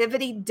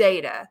activity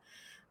data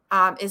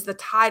is the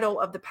title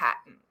of the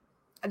patent.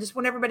 I just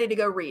want everybody to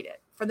go read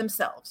it for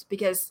themselves,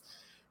 because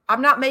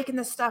I'm not making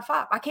this stuff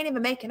up. I can't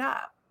even make it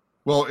up.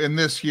 Well, in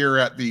this year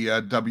at the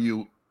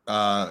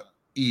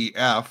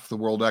WEF, the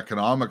World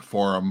Economic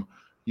Forum,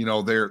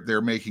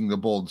 they're making the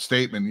bold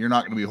statement: you're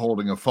not going to be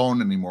holding a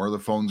phone anymore. The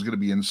phone's going to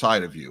be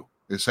inside of you,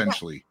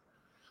 essentially.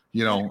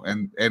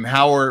 And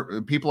how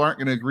people aren't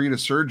going to agree to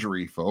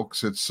surgery,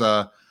 folks. It's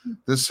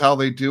this is how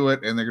they do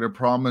it, and they're going to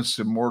promise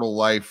immortal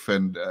life,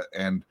 and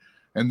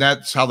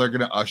that's how they're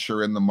going to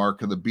usher in the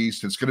mark of the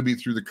beast. It's going to be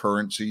through the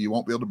currency. You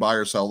won't be able to buy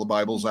or sell. The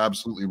Bible's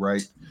absolutely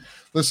right.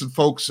 Listen,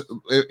 folks,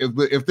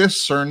 if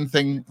this CERN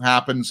thing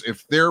happens,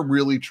 if they're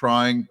really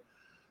trying,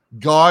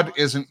 God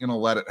isn't going to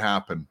let it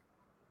happen.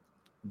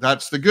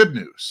 That's the good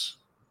news.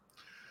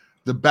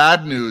 The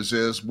bad news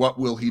is, what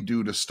will he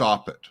do to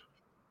stop it?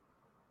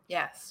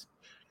 Yes.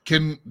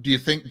 Do you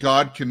think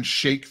God can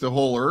shake the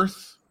whole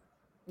earth?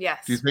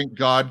 Yes. Do you think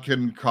God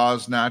can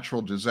cause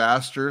natural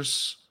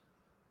disasters?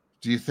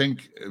 Do you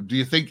think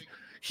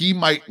he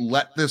might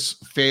let this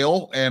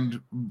fail and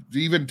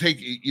even take,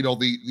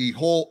 the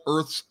whole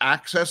earth's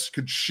axis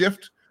could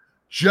shift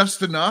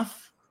just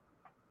enough.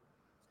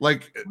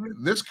 Like,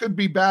 this could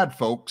be bad,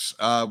 folks.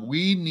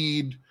 We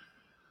need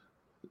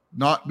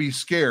not be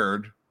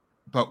scared,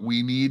 but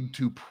we need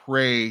to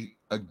pray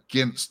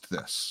against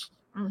this.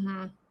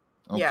 Mm-hmm.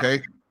 Okay.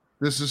 Yeah.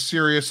 This is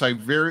serious.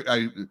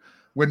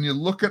 When you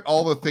look at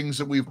all the things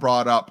that we've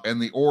brought up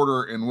and the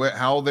order and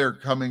how they're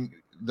coming,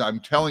 I'm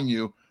telling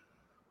you,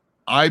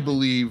 I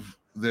believe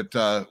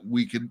that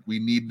we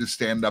need to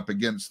stand up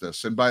against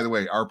this. And by the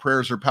way, our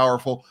prayers are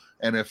powerful.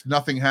 And if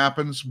nothing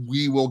happens,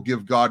 we will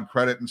give God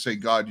credit and say,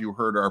 God, you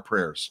heard our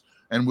prayers.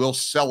 And we'll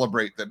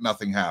celebrate that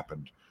nothing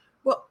happened.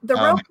 Well, the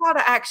real call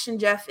to action,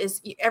 Jeff,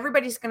 is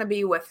everybody's going to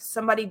be with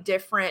somebody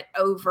different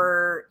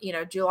over,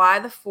 July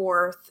the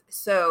 4th.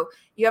 So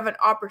you have an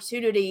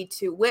opportunity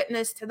to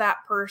witness to that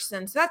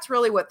person. So that's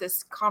really what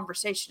this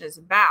conversation is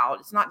about.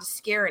 It's not to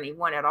scare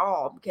anyone at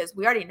all, because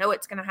we already know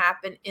it's going to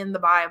happen in the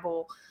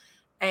Bible.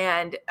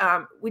 And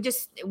we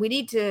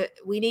need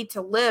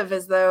to live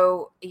as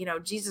though,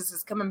 Jesus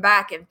is coming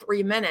back in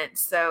 3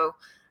 minutes. So,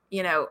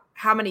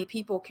 how many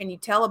people can you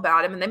tell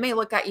about him? And they may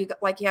look at you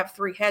like you have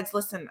 3 heads.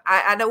 Listen,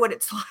 I know what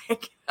it's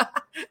like,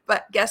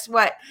 but guess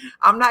what?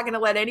 I'm not going to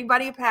let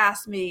anybody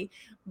pass me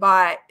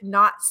by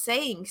not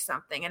saying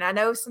something. And I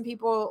know some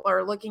people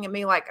are looking at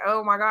me like,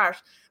 oh my gosh.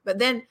 But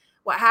then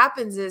what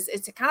happens is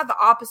it's kind of the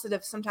opposite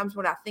of sometimes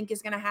what I think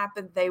is going to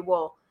happen. They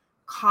will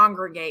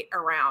congregate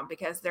around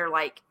because they're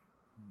like,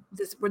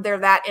 they're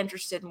that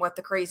interested in what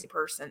the crazy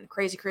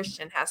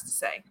Christian has to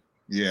say.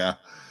 Yeah,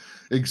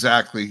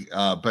 exactly.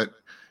 But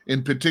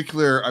in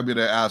particular, I'm going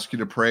to ask you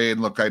to pray.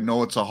 And look, I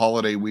know it's a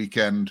holiday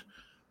weekend.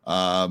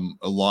 A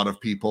lot of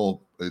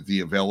people,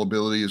 the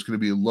availability is going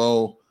to be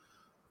low,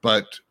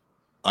 but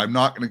I'm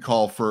not going to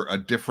call for a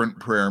different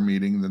prayer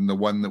meeting than the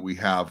one that we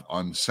have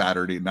on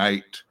Saturday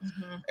night.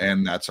 Mm-hmm.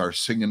 And that's our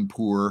Sing and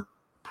Pour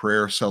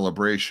prayer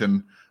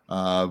celebration.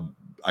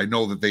 I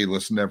know that they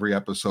listen to every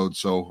episode,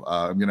 so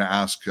I'm going to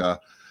ask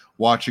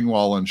Watching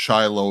Wall and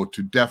Shiloh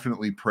to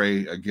definitely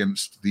pray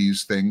against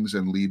these things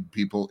and lead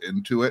people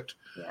into it.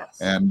 Yes.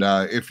 And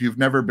if you've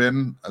never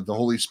been, the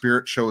Holy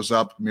Spirit shows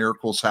up,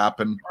 miracles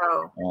happen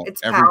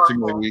it's every powerful.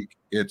 single week.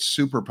 It's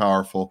super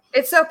powerful.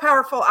 It's so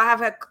powerful. I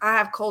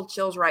have cold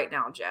chills right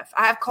now, Jeff.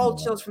 I have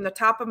cold chills from the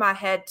top of my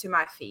head to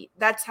my feet.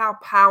 That's how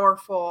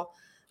powerful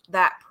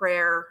that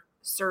prayer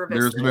service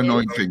is. There's an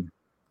anointing.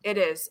 It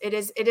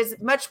is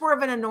much more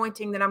of an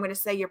anointing than I'm going to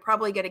say you're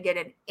probably going to get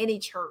in any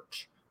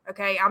church.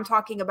 Okay. I'm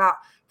talking about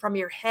from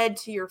your head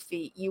to your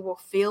feet. You will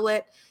feel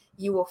it.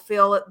 You will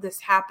feel this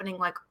happening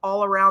like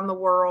all around the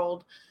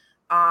world.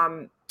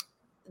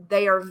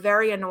 They are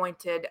very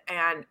anointed,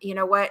 and you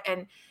know what?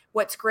 And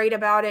what's great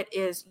about it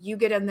is you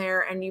get in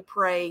there and you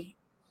pray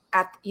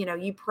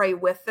you pray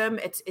with them.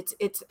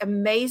 It's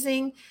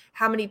amazing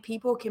how many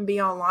people can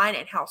be online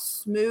and how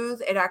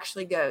smooth it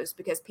actually goes,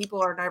 because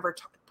people are never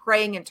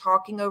praying and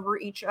talking over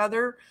each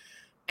other,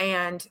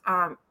 and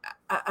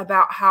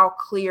about how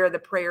clear the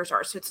prayers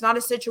are. So it's not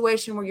a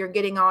situation where you're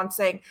getting on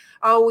saying,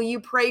 oh, will you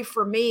pray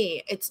for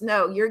me?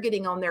 You're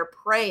getting on there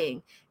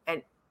praying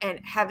and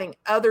having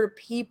other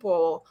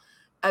people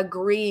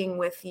agreeing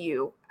with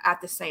you at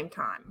the same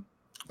time.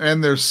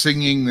 And there's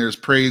singing, there's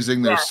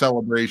praising, there's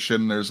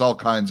celebration, there's all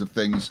kinds of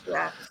things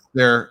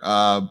there.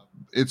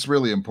 It's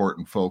really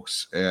important,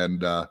 folks.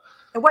 And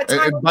what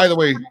time? And by the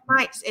way,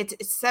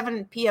 it's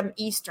 7 p.m.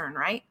 Eastern,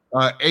 right?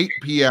 8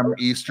 p.m.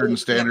 Eastern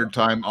Standard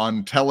Time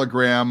on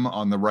Telegram,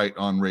 on the Right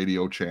On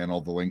Radio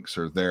channel. The links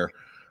are there.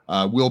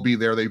 We'll be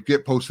there. They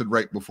get posted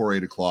right before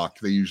 8 o'clock.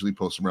 They usually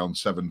post them around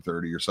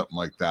 7:30 or something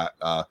like that.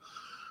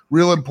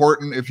 Real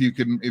important if you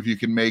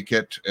can make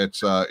it.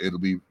 It'll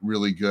be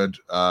really good.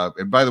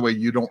 And by the way,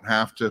 you don't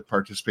have to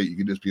participate. You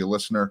can just be a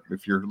listener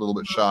if you're a little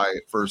bit shy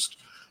at first.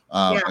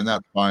 And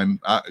that's fine.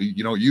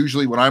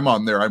 Usually when I'm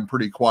on there, I'm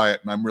pretty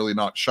quiet and I'm really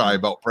not shy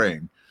about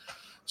praying.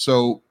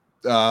 So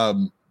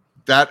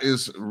that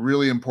is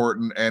really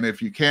important. And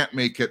if you can't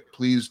make it,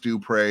 please do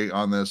pray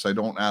on this. I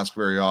don't ask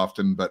very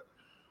often, but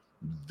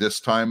this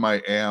time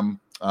I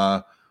am.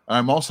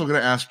 I'm also going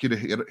to ask you to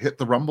hit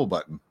the Rumble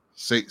button.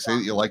 Say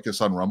that you like us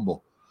on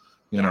Rumble.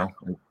 You know,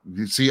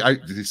 did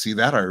you see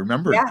that? I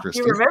remembered. Yeah,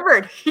 Christy. You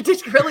remembered. You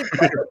did really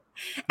good.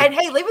 And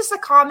hey, leave us a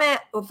comment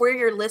of where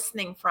you're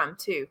listening from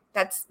too.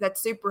 That's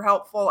super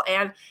helpful.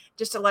 And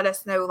just to let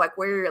us know like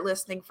where you're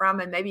listening from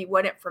and maybe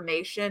what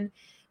information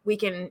we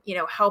can,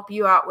 help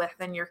you out with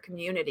in your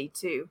community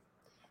too.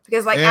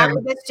 Because after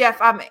this, Jeff,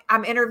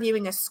 I'm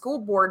interviewing a school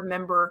board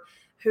member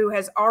who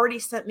has already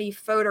sent me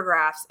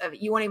photographs of,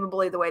 you won't even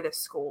believe the way this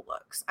school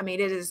looks. I mean,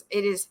 it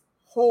is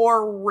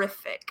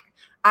horrific.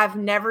 I've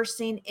never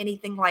seen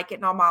anything like it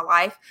in all my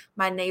life.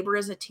 My neighbor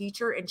is a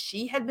teacher, and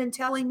she had been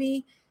telling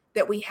me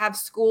that we have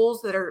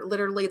schools that are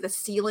literally the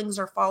ceilings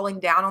are falling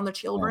down on the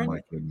children. Oh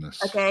my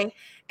goodness. Okay.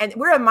 And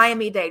we're in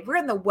Miami-Dade. We're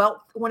in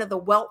one of the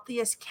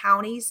wealthiest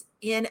counties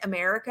in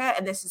America,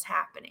 and this is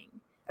happening.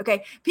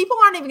 Okay. People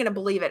aren't even going to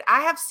believe it.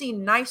 I have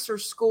seen nicer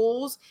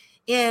schools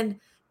in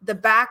the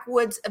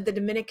backwoods of the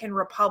Dominican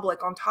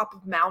Republic on top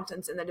of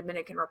mountains in the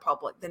Dominican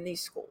Republic than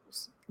these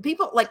schools.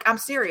 People I'm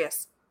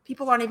serious.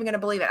 People aren't even going to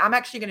believe it. I'm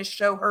actually going to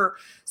show her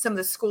some of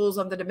the schools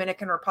of the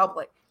Dominican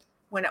Republic.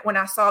 When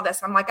I saw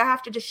this, I'm like, I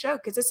have to just show,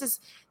 because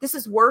this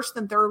is worse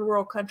than third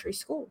world country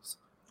schools.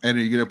 And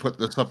are you going to put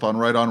this up on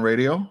Right On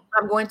Radio?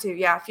 I'm going to,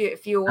 yeah.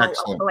 If you will,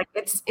 like,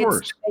 it's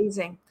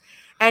amazing.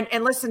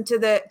 And listen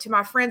to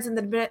my friends in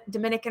the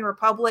Dominican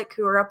Republic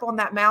who are up on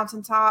that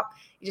mountaintop.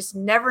 You just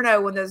never know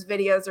when those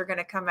videos are going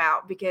to come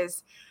out,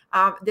 because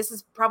this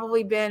has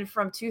probably been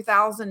from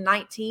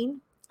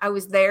 2019. I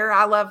was there.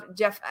 I love,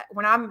 Jeff,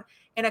 when I'm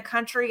in a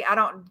country, I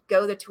don't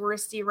go the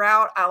touristy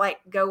route. I like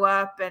go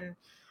up and,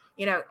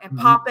 and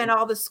pop in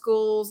all the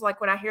schools.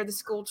 Like when I hear the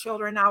school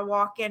children, I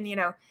walk in,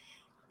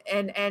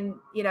 and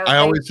I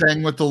always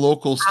hang with the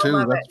locals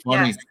too. That's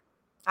funny. Yes,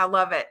 I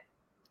love it.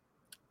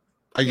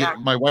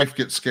 My wife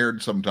gets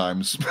scared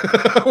sometimes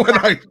when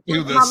I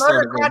do this. My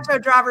motor concho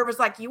driver was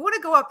like, "You want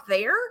to go up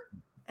there?"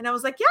 And I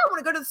was like, "Yeah, I want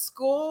to go to the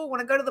school.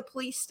 Want to go to the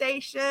police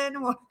station."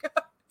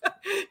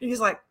 He's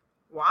like,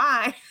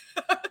 "Why?"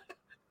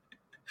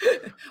 I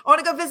want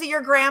to go visit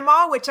your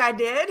grandma, which I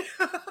did.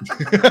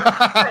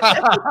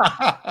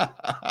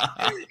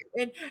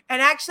 and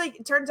actually,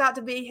 it turns out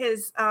to be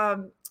his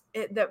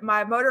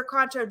my motor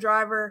concho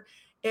driver.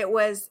 It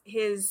was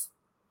his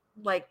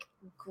like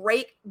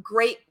great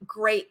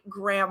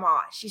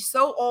grandma. She's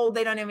so old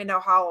they don't even know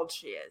how old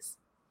she is.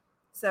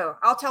 So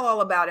I'll tell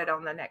all about it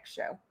on the next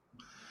show.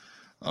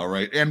 All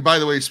right. And by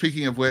the way,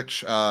 speaking of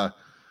which,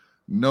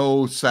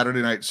 no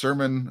Saturday night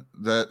sermon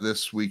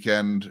this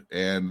weekend,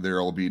 and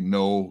there will be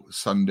no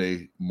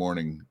Sunday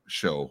morning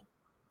show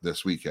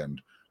this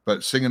weekend,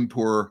 but Singing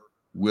Poor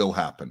will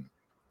happen.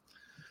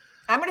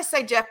 I'm going to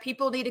say, Jeff,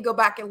 people need to go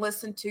back and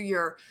listen to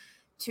your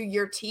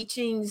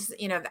teachings,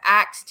 the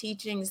Acts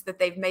teachings that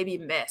they've maybe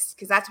missed,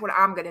 because that's what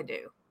I'm going to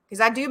do,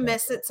 because I do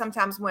miss it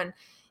sometimes when,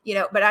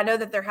 but I know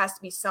that there has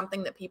to be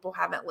something that people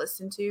haven't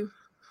listened to.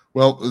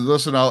 Well,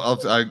 listen,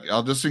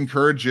 I'll just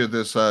encourage you.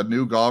 This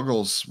new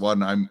goggles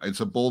one, it's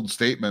a bold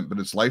statement, but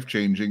it's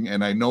life-changing.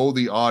 And I know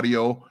the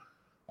audio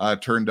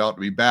turned out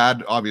to be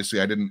bad. Obviously,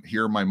 I didn't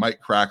hear my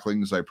mic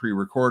crackling as I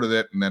pre-recorded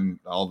it, and then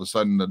all of a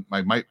sudden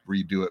I might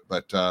redo it.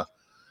 But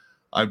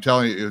I'm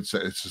telling you, it's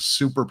a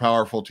super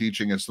powerful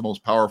teaching. It's the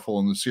most powerful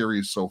in the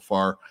series so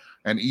far,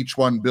 and each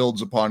one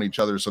builds upon each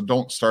other. So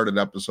don't start at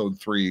episode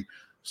 3.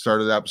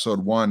 Start at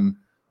episode 1,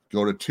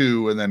 go to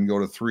 2, and then go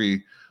to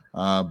 3.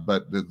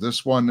 But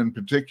this one in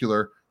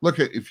particular, look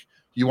at, if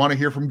you want to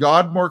hear from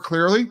God more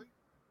clearly,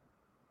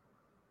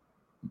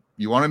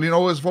 you want to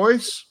know his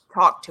voice,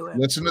 talk to him.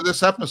 Listen to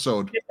this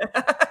episode.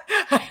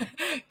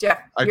 Jeff,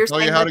 I tell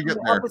you how to get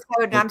there.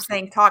 Episode, and I'm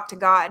saying talk to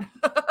God.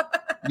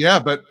 Yeah,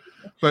 but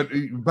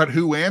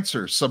who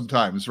answers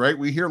sometimes, right?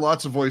 We hear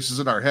lots of voices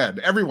in our head.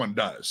 Everyone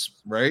does,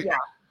 right?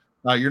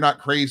 Yeah. You're not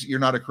crazy. You're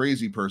not a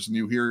crazy person.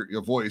 You hear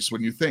a voice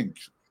when you think.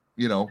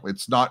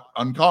 It's not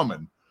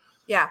uncommon.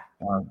 Yeah.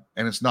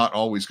 And it's not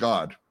always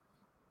God.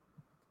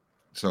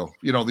 So,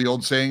 the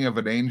old saying of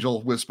an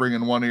angel whispering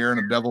in one ear and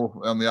a devil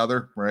on the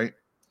other, right?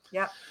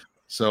 Yep.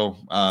 So,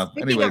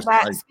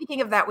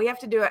 speaking of that, we have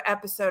to do an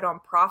episode on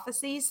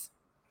prophecies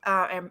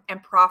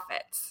and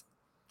prophets.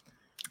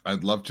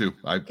 I'd love to.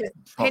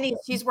 Penny,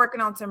 she's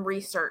working on some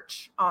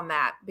research on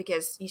that,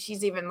 because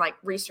she's even like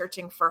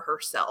researching for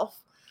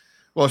herself.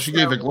 Well, she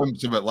gave a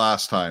glimpse of it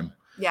last time.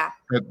 Yeah.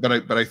 But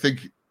I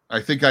think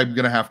I'm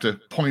going to have to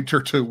point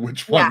her to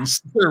which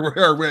ones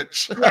are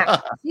which.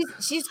 Yeah.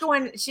 She's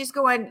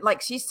going,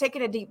 like, she's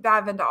taking a deep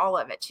dive into all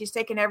of it. She's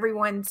taking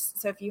everyone's.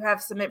 So if you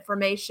have some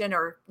information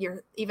or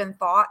your even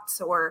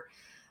thoughts or,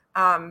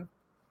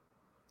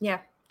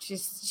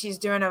 she's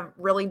doing a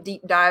really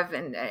deep dive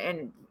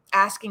and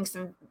asking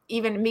some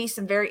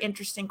very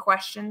interesting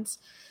questions.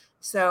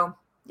 So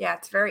yeah,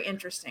 it's very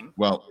interesting.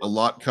 Well, a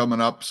lot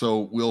coming up.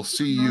 So we'll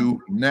see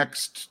you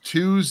next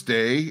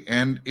Tuesday.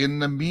 And in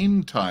the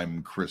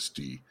meantime,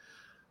 Christy,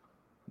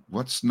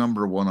 what's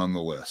number 1 on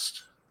the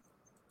list?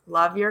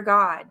 Love your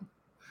God.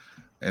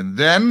 And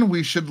then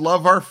we should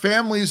love our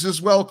families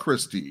as well,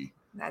 Christy.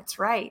 That's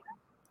right.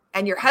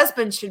 And your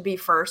husband should be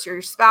first, or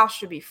your spouse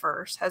should be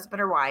first,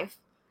 husband or wife.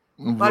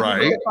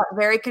 Right.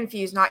 Very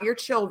confused, not your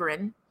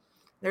children.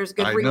 There's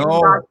good reason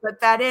God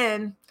put that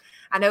in.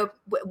 I know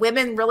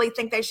women really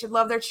think they should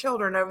love their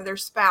children over their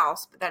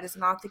spouse, but that is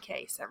not the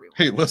case, everyone.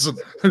 Hey, listen,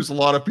 there's a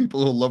lot of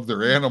people who love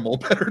their animal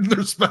better than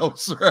their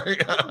spouse,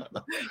 right?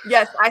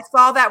 Yes, I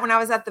saw that when I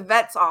was at the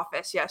vet's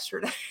office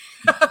yesterday.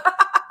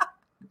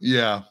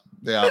 Yeah,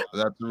 that's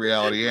the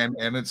reality. And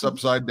it's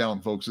upside down,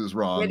 folks, is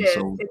wrong. It is.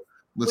 So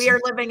we are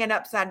living in an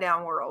upside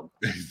down world.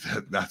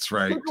 That's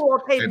right. People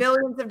will pay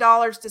millions of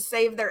dollars to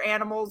save their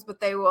animals, but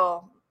they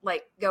will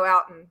go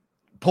out and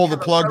pull the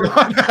plug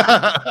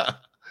on.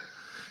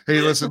 Hey,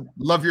 listen,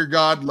 love your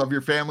God, love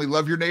your family,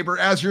 love your neighbor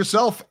as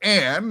yourself,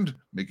 and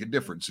make a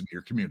difference in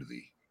your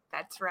community.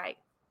 That's right.